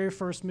his very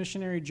first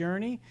missionary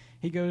journey.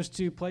 He goes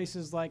to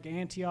places like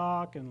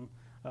Antioch and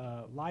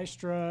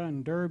Lystra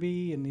and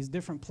Derbe and these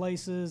different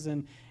places,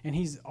 and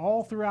he's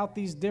all throughout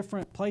these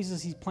different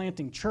places. He's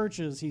planting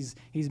churches,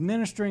 he's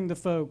ministering to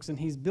folks, and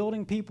he's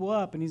building people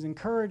up, and he's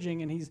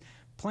encouraging, and he's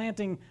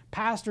planting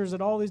pastors at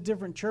all these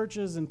different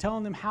churches and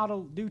telling them how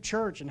to do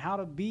church and how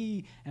to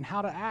be and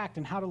how to act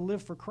and how to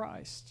live for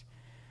Christ.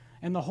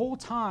 And the whole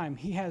time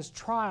he has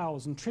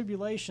trials and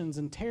tribulations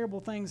and terrible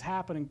things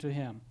happening to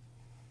him.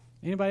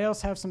 Anybody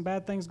else have some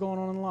bad things going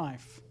on in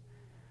life?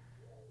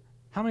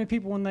 How many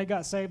people, when they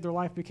got saved, their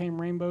life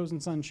became rainbows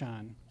and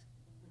sunshine?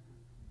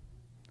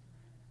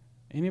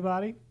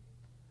 Anybody?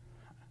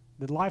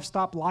 Did life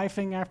stop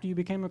lifing after you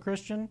became a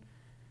Christian?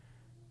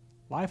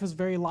 Life is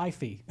very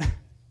lifey.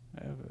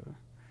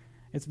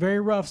 It's very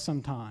rough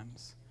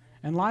sometimes.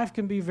 And life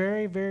can be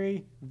very,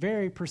 very,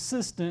 very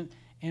persistent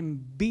in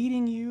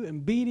beating you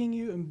and beating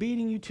you and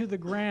beating you to the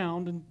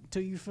ground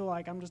until you feel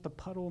like I'm just a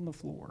puddle on the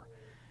floor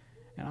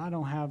and I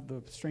don't have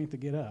the strength to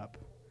get up.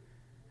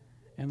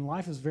 And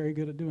life is very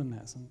good at doing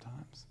that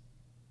sometimes.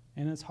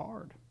 And it's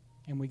hard.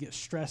 And we get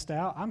stressed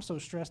out. I'm so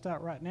stressed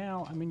out right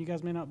now. I mean, you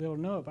guys may not be able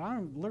to know it, but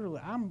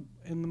I'm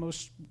in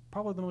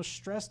probably the most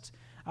stressed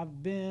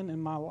I've been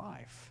in my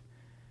life.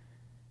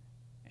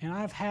 And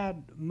I've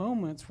had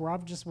moments where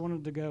I've just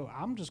wanted to go,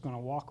 I'm just going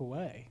to walk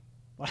away.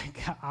 Like,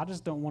 I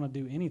just don't want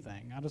to do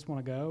anything. I just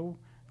want to go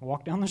and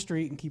walk down the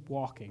street and keep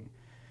walking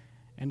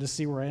and just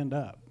see where I end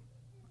up.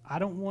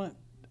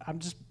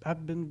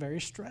 I've been very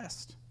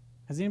stressed.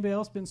 Has anybody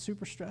else been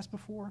super stressed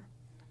before?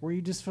 Where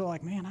you just feel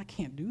like, man, I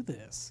can't do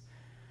this.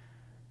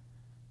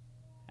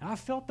 And I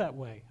felt that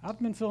way. I've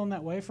been feeling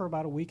that way for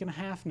about a week and a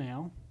half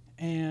now.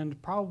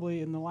 And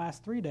probably in the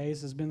last 3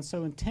 days has been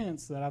so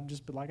intense that I've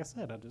just been, like I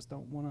said, I just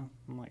don't want to,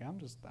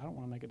 I don't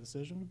want to make a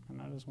decision, and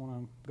I just want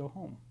to go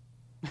home.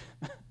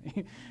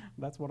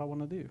 That's what I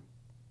want to do.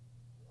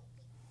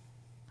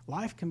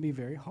 Life can be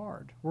very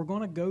hard. We're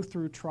going to go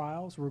through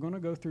trials. We're going to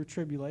go through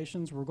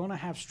tribulations. We're going to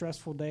have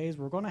stressful days.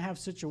 We're going to have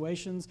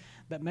situations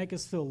that make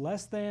us feel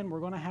less than.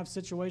 We're going to have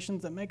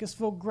situations that make us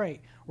feel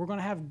great. We're going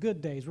to have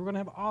good days. We're going to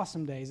have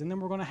awesome days. And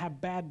then we're going to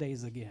have bad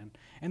days again.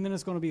 And then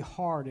it's going to be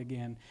hard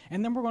again.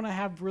 And then we're going to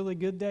have really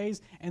good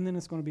days. And then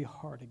it's going to be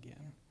hard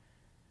again.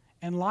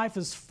 And life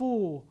is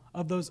full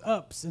of those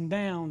ups and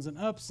downs and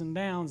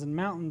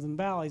mountains and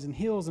valleys and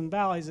hills and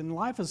valleys. And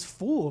life is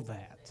full of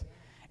that.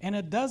 And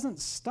it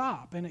doesn't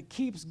stop, and it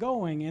keeps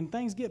going, and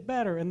things get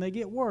better, and they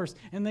get worse,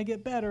 and they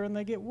get better, and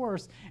they get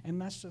worse, and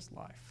that's just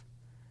life.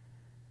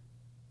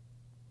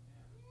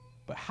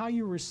 But how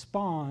you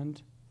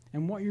respond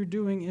and what you're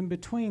doing in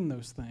between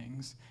those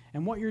things,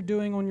 and what you're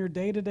doing on your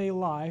day-to-day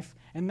life,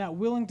 and that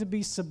willing to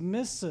be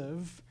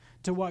submissive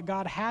to what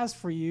God has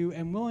for you,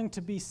 and willing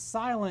to be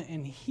silent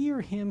and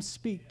hear Him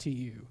speak to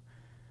you.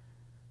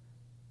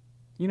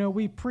 You know,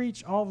 we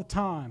preach all the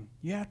time.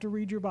 You have to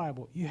read your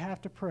Bible. You have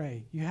to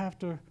pray. You have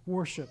to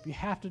worship. You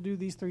have to do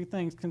these 3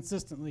 things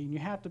consistently. And you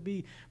have to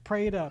be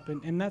prayed up.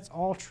 And that's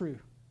all true.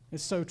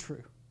 It's so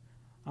true.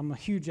 I'm a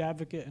huge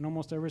advocate, and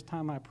almost every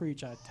time I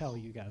preach, I tell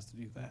you guys to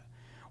do that.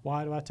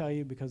 Why do I tell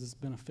you? Because it's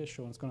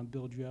beneficial, and it's going to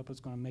build you up.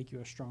 It's going to make you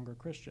a stronger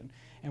Christian.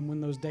 And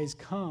when those days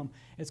come,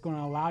 it's going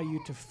to allow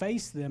you to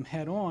face them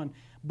head on.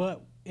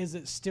 But is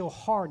it still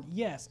hard?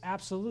 Yes,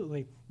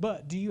 absolutely.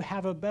 But do you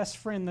have a best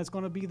friend that's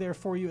going to be there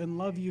for you and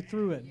love you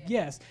through it?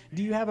 Yes.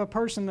 Do you have a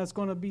person that's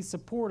going to be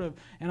supportive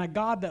and a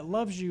God that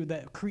loves you,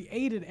 that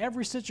created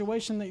every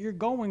situation that you're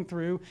going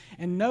through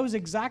and knows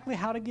exactly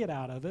how to get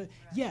out of it?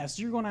 Yes,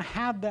 you're going to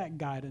have that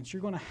guidance.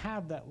 You're going to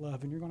have that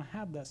love, and you're going to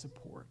have that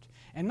support.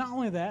 And not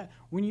only that,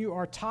 when you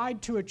are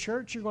tied to a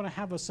church, you're going to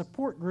have a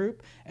support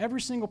group.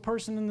 Every single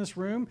person in this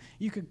room,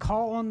 you could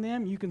call on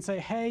them. You can say,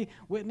 hey,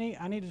 Whitney,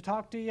 I need to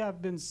talk to you.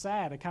 I've been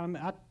sad.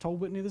 I told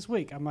Whitney this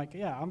week, I'm like,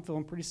 yeah, I'm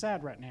feeling pretty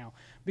sad right now,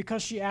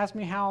 because she asked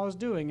me how I was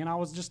doing, and I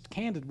was just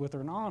candid with her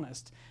and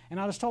honest. And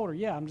I just told her,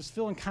 yeah, I'm just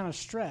feeling kind of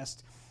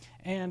stressed.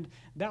 And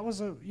that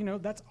was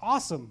that's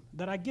awesome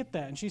that I get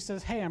that. And she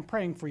says, hey, I'm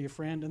praying for you,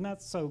 friend. And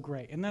that's so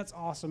great. And that's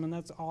awesome. And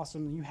that's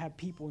awesome. And you have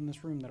people in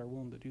this room that are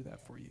willing to do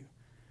that for you.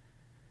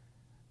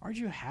 Aren't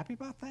you happy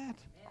about that?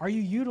 Are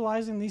you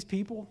utilizing these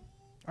people?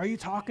 Are you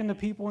talking to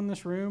people in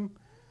this room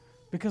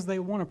because they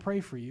want to pray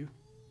for you?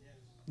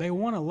 They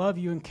want to love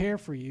you and care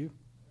for you,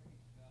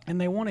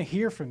 and they want to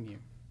hear from you.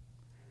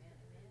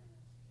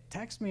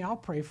 Text me, I'll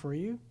pray for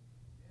you.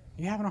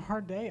 You having a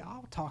hard day?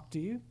 I'll talk to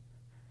you.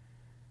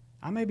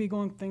 I may be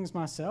going through things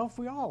myself.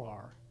 We all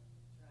are.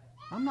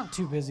 I'm not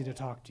too busy to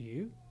talk to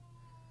you.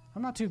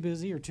 I'm not too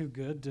busy or too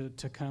good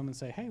to come and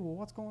say, hey, well,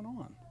 what's going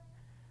on?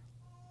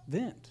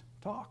 Vent,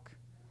 talk.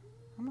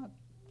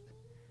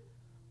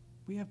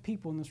 We have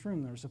people in this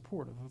room that are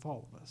supportive of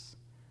all of us.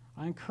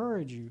 I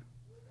encourage you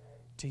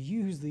to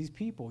use these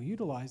people,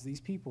 utilize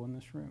these people in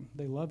this room.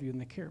 They love you and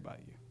they care about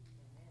you.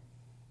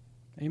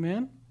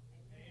 Amen?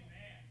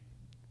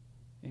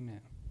 Amen.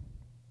 Amen.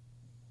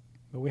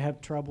 But we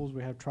have troubles,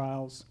 we have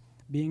trials.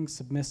 Being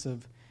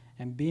submissive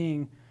and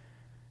being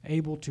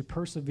able to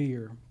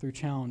persevere through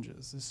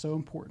challenges is so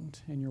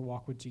important in your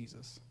walk with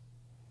Jesus.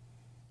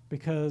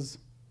 Because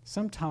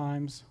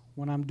sometimes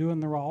when I'm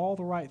doing all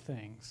the right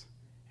things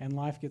and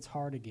life gets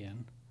hard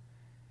again,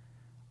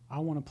 I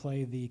want to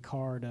play the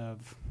card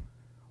of,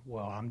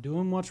 well, I'm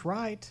doing what's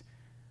right.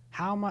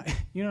 How am I,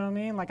 you know what I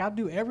mean? Like, I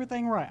do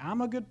everything right.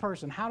 I'm a good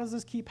person. How does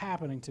this keep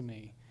happening to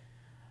me?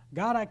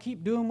 God, I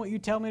keep doing what you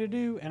tell me to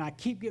do, and I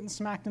keep getting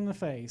smacked in the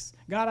face.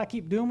 God, I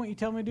keep doing what you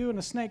tell me to do, and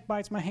a snake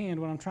bites my hand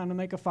when I'm trying to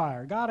make a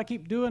fire. God, I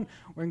keep doing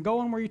and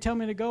going where you tell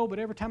me to go, but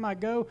every time I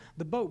go,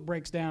 the boat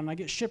breaks down, and I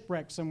get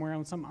shipwrecked somewhere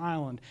on some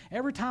island.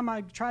 Every time I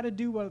try to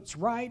do what's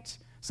right,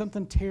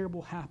 something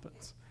terrible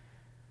happens.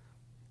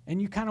 And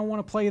you kind of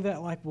want to play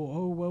that like, well,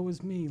 oh, woe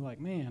is me.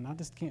 Like, man, I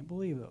just can't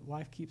believe that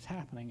life keeps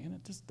happening, and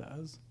it just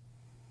does.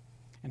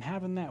 And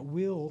having that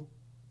will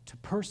to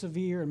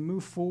persevere and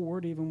move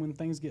forward even when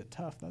things get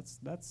tough,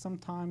 that's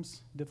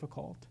sometimes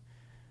difficult.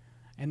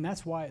 And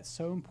that's why it's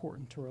so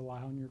important to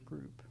rely on your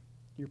group,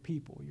 your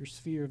people, your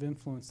sphere of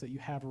influence that you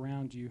have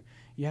around you.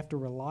 You have to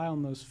rely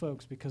on those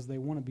folks because they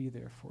want to be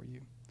there for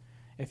you.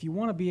 If you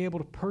want to be able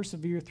to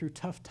persevere through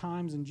tough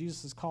times in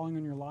Jesus' calling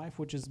in your life,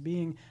 which is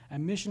being a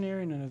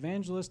missionary and an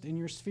evangelist in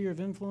your sphere of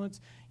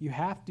influence, you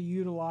have to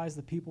utilize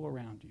the people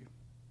around you.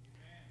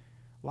 Amen.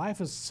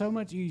 Life is so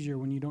much easier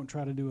when you don't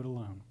try to do it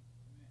alone.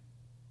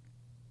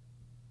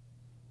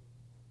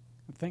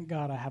 Thank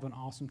God I have an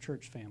awesome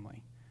church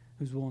family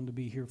who's willing to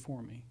be here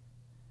for me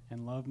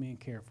and love me and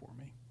care for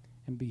me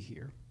and be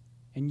here.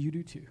 And you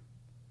do too.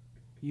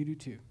 You do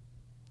too.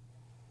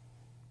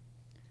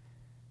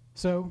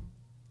 So,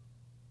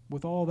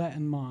 with all that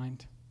in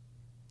mind,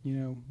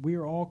 we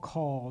are all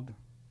called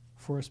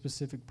for a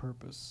specific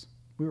purpose.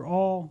 We're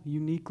all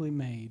uniquely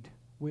made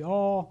We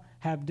all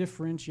have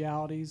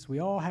differentialities. We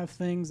all have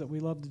things that we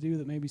love to do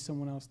that maybe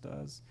someone else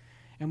does.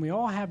 And we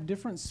all have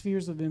different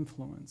spheres of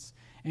influence.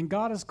 And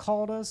God has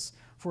called us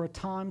for a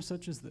time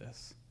such as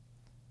this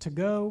to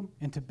go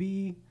and to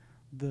be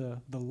the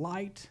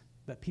light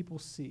that people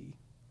see.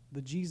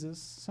 The Jesus.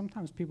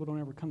 Sometimes people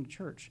don't ever come to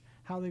church.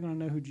 How are they going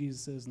to know who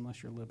Jesus is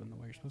unless you're living the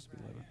way you're supposed to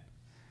be living?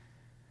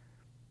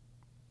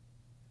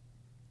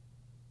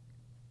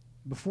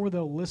 Before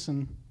they'll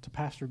listen to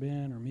Pastor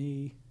Ben or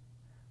me,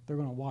 they're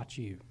going to watch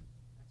you.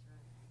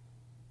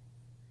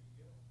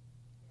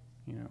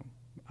 You know,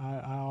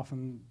 I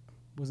often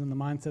was in the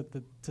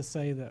mindset to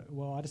say that,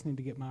 well, I just need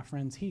to get my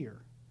friends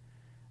here.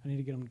 I need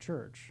to get them to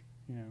church,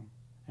 you know,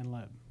 and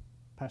let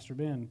Pastor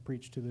Ben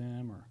preach to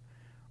them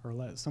or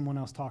let someone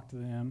else talk to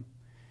them.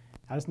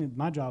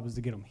 My job is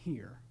to get them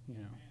here, you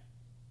know.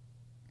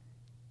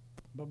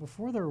 But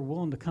before they're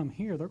willing to come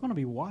here, they're going to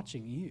be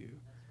watching you.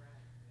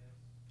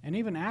 And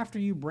even after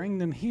you bring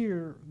them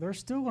here, they're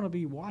still going to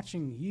be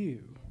watching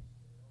you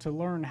to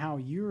learn how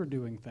you're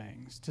doing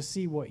things, to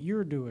see what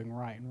you're doing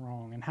right and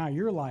wrong, and how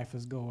your life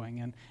is going,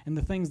 and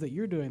the things that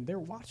you're doing. They're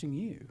watching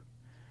you.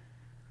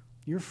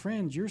 Your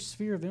friends, your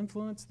sphere of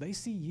influence, they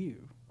see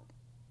you.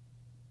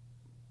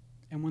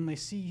 And when they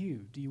see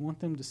you, do you want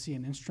them to see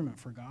an instrument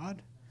for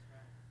God?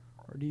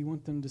 Or do you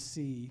want them to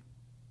see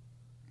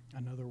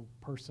another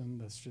person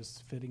that's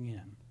just fitting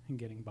in and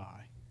getting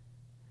by?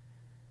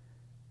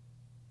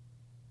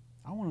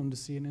 I want them to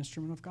see an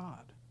instrument of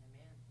God.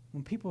 Amen.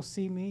 When people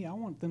see me, I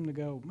want them to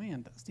go,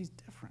 man, Dusty's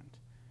different.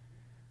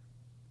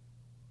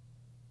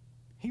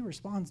 He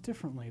responds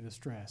differently to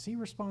stress. He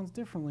responds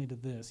differently to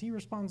this. He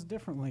responds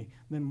differently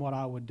than what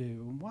I would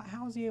do.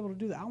 How is he able to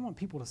do that? I want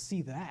people to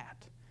see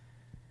that.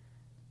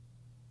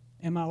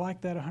 Am I like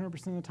that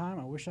 100% of the time?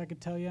 I wish I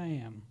could tell you I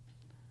am.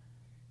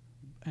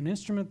 An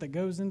instrument that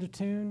goes into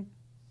tune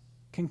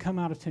can come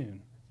out of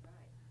tune. That's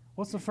right.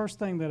 What's the first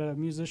thing that a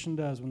musician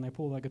does when they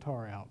pull that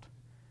guitar out?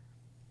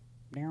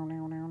 You're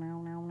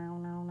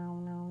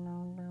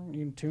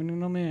tuning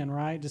them in,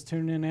 right? Just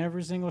tuning in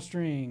every single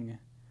string.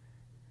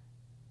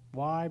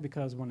 Why?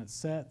 Because when it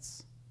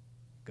sets,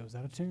 it goes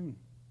out of tune.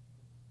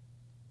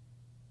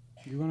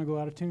 You're going to go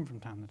out of tune from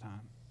time to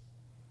time.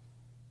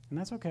 And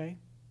that's okay.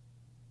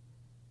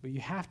 But you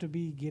have to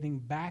be getting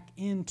back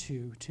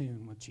into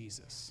tune with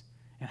Jesus.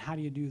 And how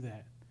do you do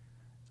that?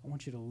 I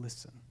want you to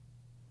listen.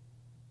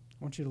 I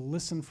want you to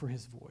listen for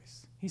his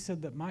voice. He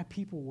said that my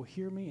people will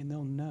hear me and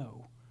they'll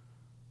know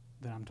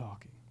that I'm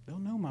talking. They'll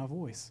know my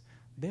voice.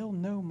 They'll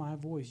know my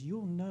voice.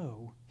 You'll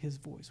know his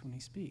voice when he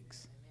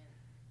speaks. Amen.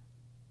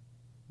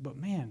 But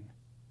man,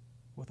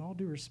 with all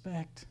due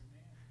respect,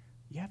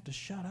 you have to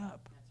shut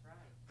up.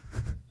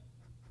 That's right.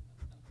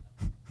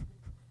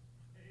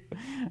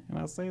 And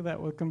I say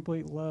that with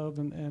complete love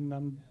and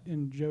I'm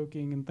in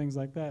joking and things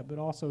like that, but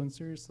also in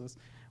seriousness.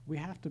 We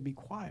have to be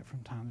quiet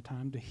from time to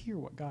time to hear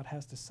what God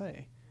has to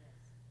say.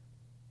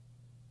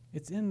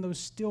 It's in those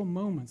still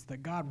moments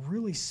that God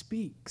really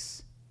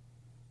speaks.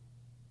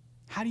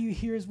 How do you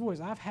hear his voice?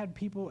 I've had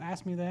people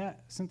ask me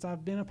that since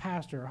I've been a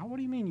pastor. What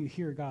do you mean you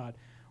hear God?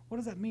 What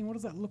does that mean? What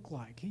does that look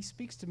like? He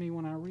speaks to me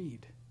when I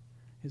read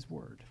his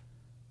word.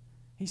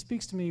 He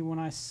speaks to me when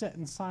I sit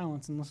in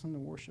silence and listen to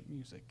worship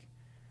music.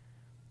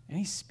 And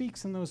he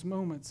speaks in those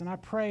moments. And I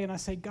pray and I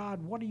say,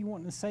 God, what do you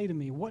want to say to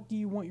me? What do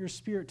you want your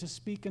spirit to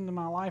speak into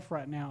my life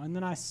right now? And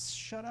then I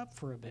shut up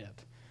for a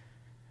bit.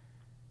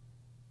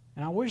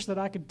 And I wish that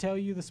I could tell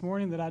you this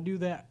morning that I do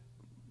that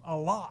a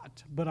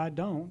lot, but I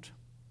don't.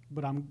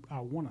 But I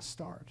want to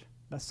start.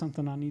 That's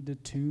something I need to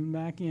tune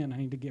back in. I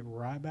need to get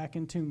right back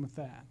in tune with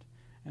that.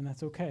 And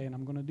that's okay, and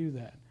I'm going to do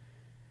that.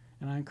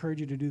 And I encourage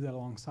you to do that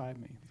alongside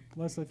me.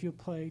 Leslie, if you'll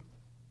play.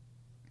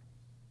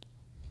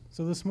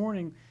 So this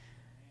morning,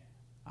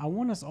 I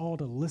want us all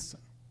to listen.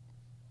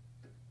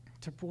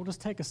 We'll just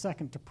take a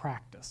second to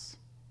practice.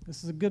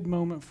 This is a good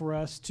moment for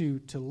us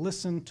to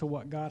listen to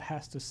what God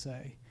has to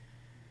say.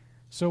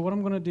 So what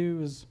I'm going to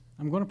do is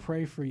I'm going to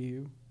pray for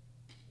you.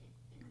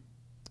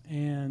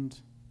 And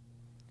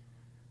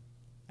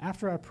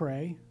after I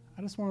pray,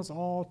 I just want us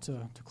all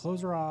to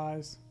close our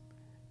eyes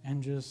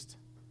and just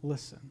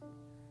listen.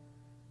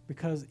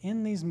 Because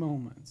in these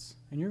moments,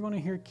 and you're going to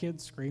hear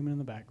kids screaming in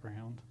the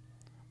background,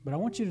 but I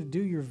want you to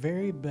do your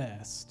very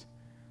best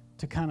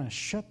to kind of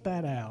shut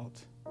that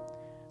out.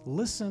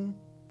 Listen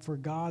for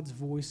God's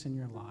voice in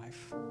your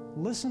life.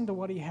 Listen to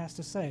what he has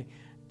to say.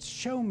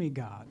 Show me,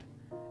 God.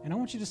 And I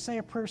want you to say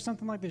a prayer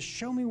something like this.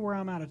 Show me where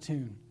I'm out of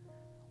tune.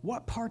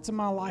 What parts of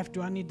my life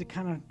do I need to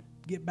kind of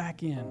get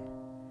back in?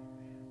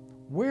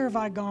 Where have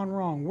I gone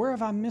wrong? Where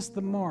have I missed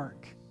the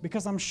mark?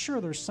 Because I'm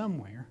sure there's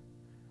somewhere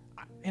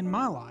in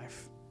my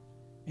life,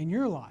 in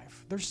your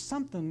life, there's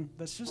something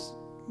that's just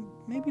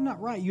maybe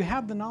not right. You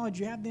have the knowledge,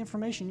 you have the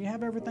information, you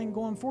have everything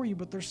going for you,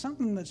 but there's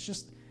something that's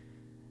just,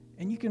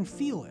 and you can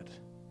feel it,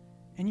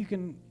 and you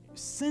can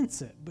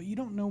sense it, but you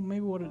don't know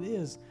maybe what it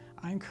is.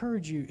 I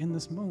encourage you in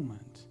this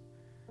moment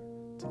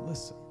to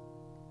listen.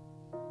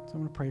 So I'm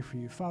going to pray for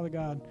you. Father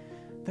God,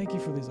 thank you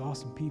for these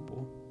awesome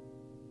people.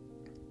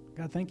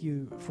 God, thank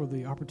you for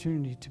the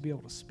opportunity to be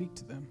able to speak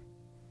to them.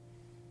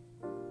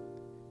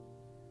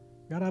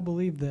 God, I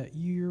believe that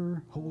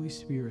your Holy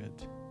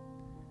Spirit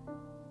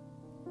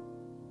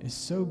is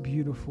so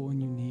beautiful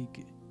and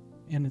unique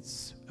in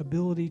its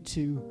ability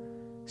to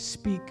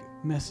speak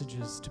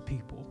messages to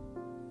people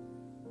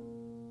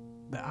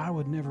that I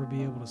would never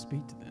be able to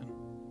speak to them.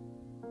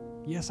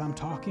 Yes, I'm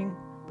talking,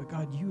 but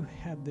God, you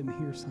had them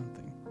hear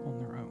something on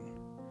their own.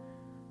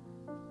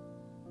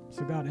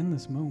 So God, in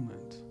this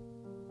moment,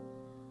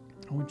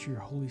 I want your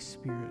Holy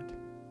Spirit,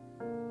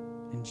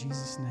 in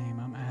Jesus' name,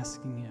 I'm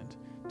asking it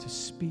to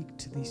speak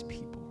to these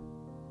people,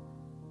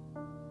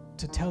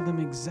 to tell them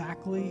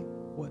exactly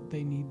what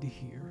they need to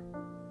hear,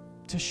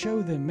 to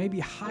show them, maybe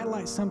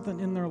highlight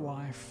something in their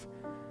life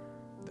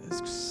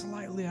that's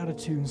slightly out of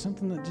tune,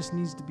 something that just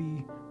needs to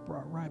be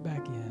brought right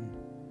back in,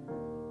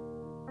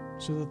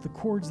 so that the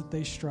chords that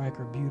they strike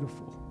are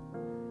beautiful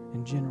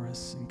and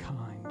generous and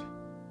kind.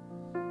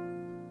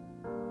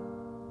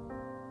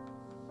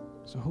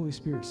 So Holy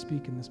Spirit,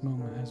 speak in this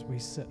moment as we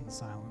sit in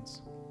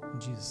silence. In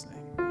Jesus' name,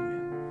 amen.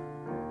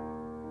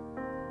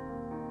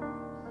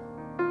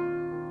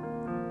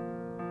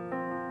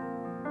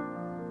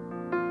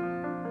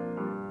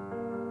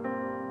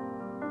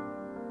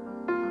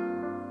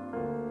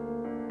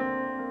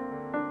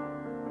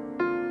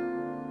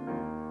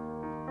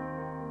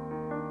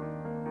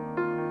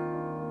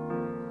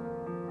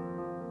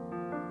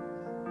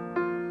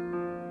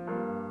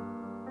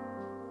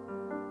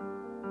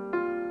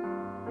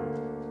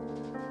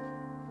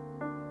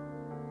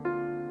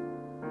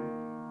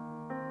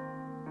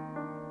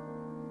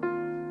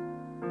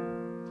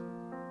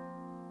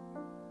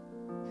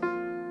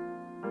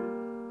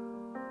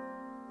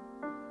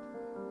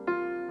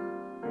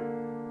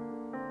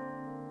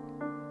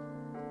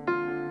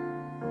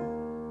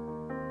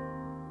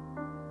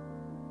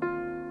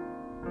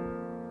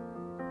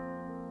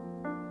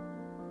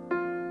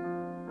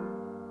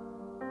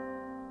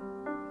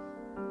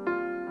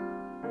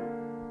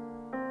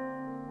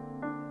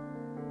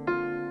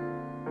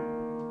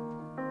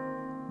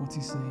 What's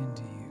he saying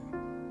to you?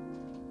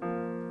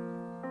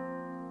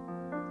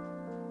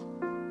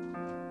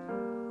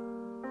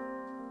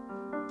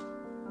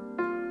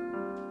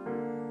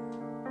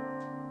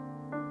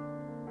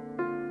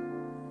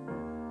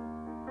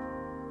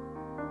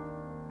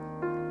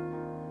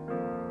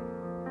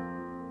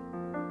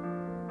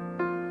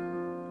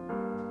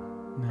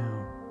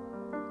 Now,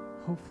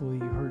 hopefully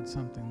you heard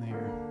something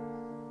there.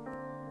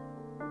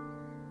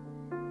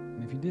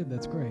 And if you did,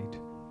 that's great.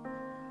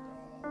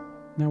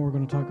 Now we're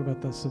going to talk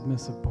about the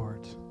submissive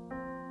part.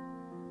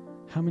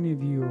 How many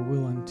of you are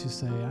willing to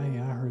say, hey,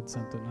 I heard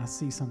something, I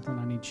see something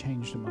I need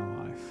changed in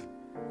my life?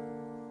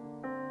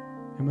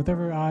 And with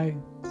every eye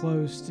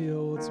closed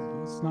still,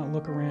 let's not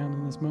look around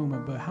in this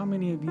moment, but how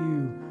many of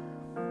you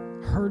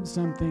heard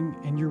something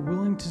and you're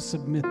willing to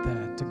submit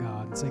that to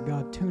God and say,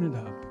 God, tune it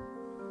up.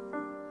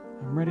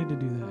 I'm ready to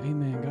do that.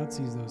 Amen. God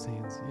sees those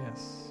hands.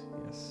 Yes,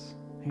 yes.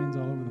 Hands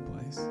all over the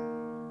place.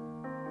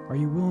 Are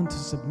you willing to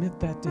submit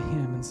that to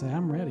Him and say,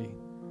 I'm ready.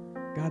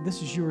 God,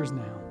 this is yours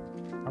now.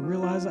 I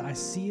realize it. I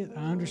see it.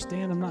 I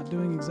understand I'm not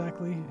doing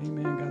exactly.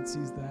 Amen. God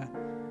sees that.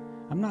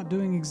 I'm not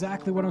doing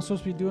exactly what I'm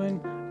supposed to be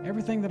doing.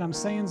 Everything that I'm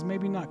saying is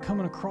maybe not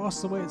coming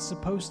across the way it's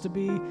supposed to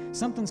be.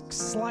 Something's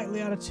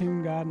slightly out of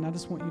tune, God, and I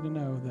just want you to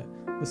know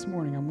that this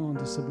morning I'm willing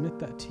to submit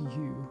that to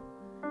you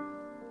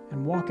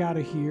and walk out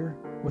of here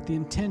with the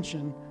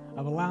intention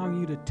of allowing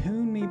you to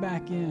tune me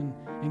back in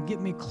and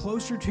get me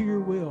closer to your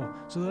will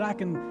so that I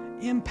can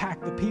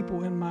impact the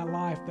people in my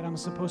life that I'm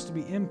supposed to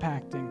be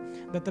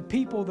impacting, that the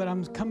people that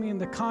I'm coming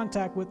into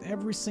contact with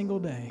every single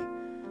day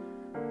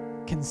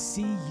can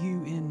see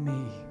you in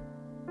me.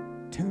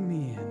 Tune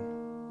me in.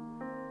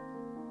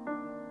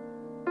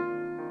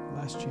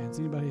 Last chance.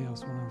 Anybody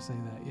else want to say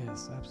that?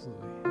 Yes,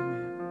 absolutely.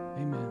 Amen.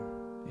 Amen.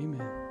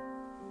 Amen.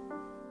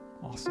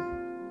 Awesome.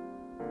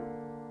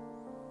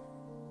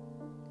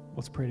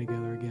 Let's pray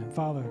together again.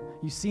 Father,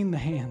 you've seen the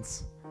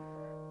hands.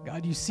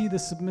 God, you see the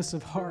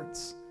submissive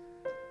hearts.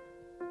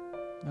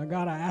 Now,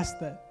 God, I ask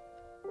that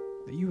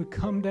you would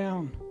come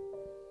down,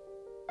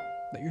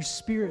 that your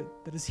Spirit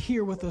that is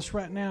here with us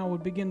right now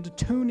would begin to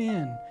tune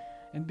in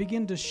and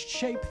begin to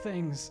shape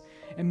things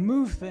and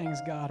move things,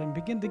 God, and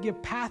begin to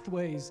give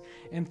pathways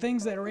and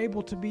things that are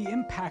able to be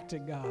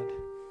impacted, God,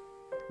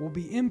 will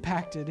be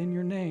impacted in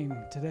your name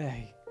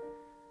today.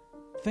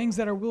 Things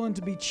that are willing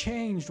to be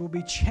changed will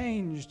be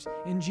changed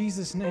in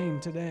Jesus' name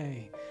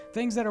today.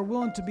 Things that are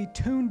willing to be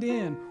tuned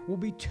in will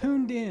be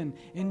tuned in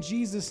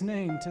Jesus'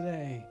 name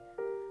today.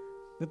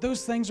 That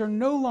those things are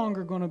no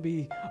longer going to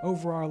be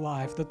over our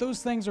life. That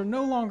those things are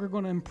no longer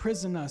going to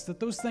imprison us. That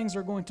those things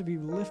are going to be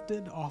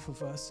lifted off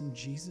of us in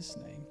Jesus'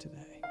 name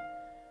today.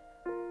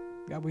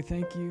 God, we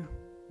thank you.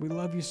 We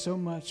love you so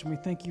much. And we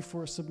thank you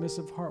for a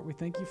submissive heart. We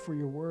thank you for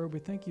your word. We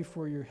thank you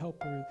for your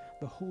helper,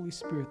 the Holy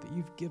Spirit that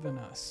you've given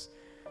us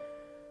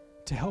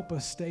to help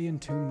us stay in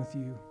tune with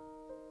you.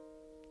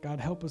 God,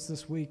 help us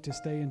this week to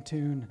stay in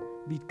tune,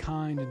 be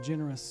kind and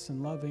generous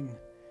and loving.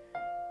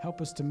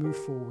 Help us to move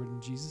forward in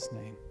Jesus'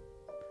 name.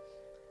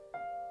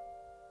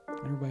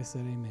 Everybody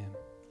said amen.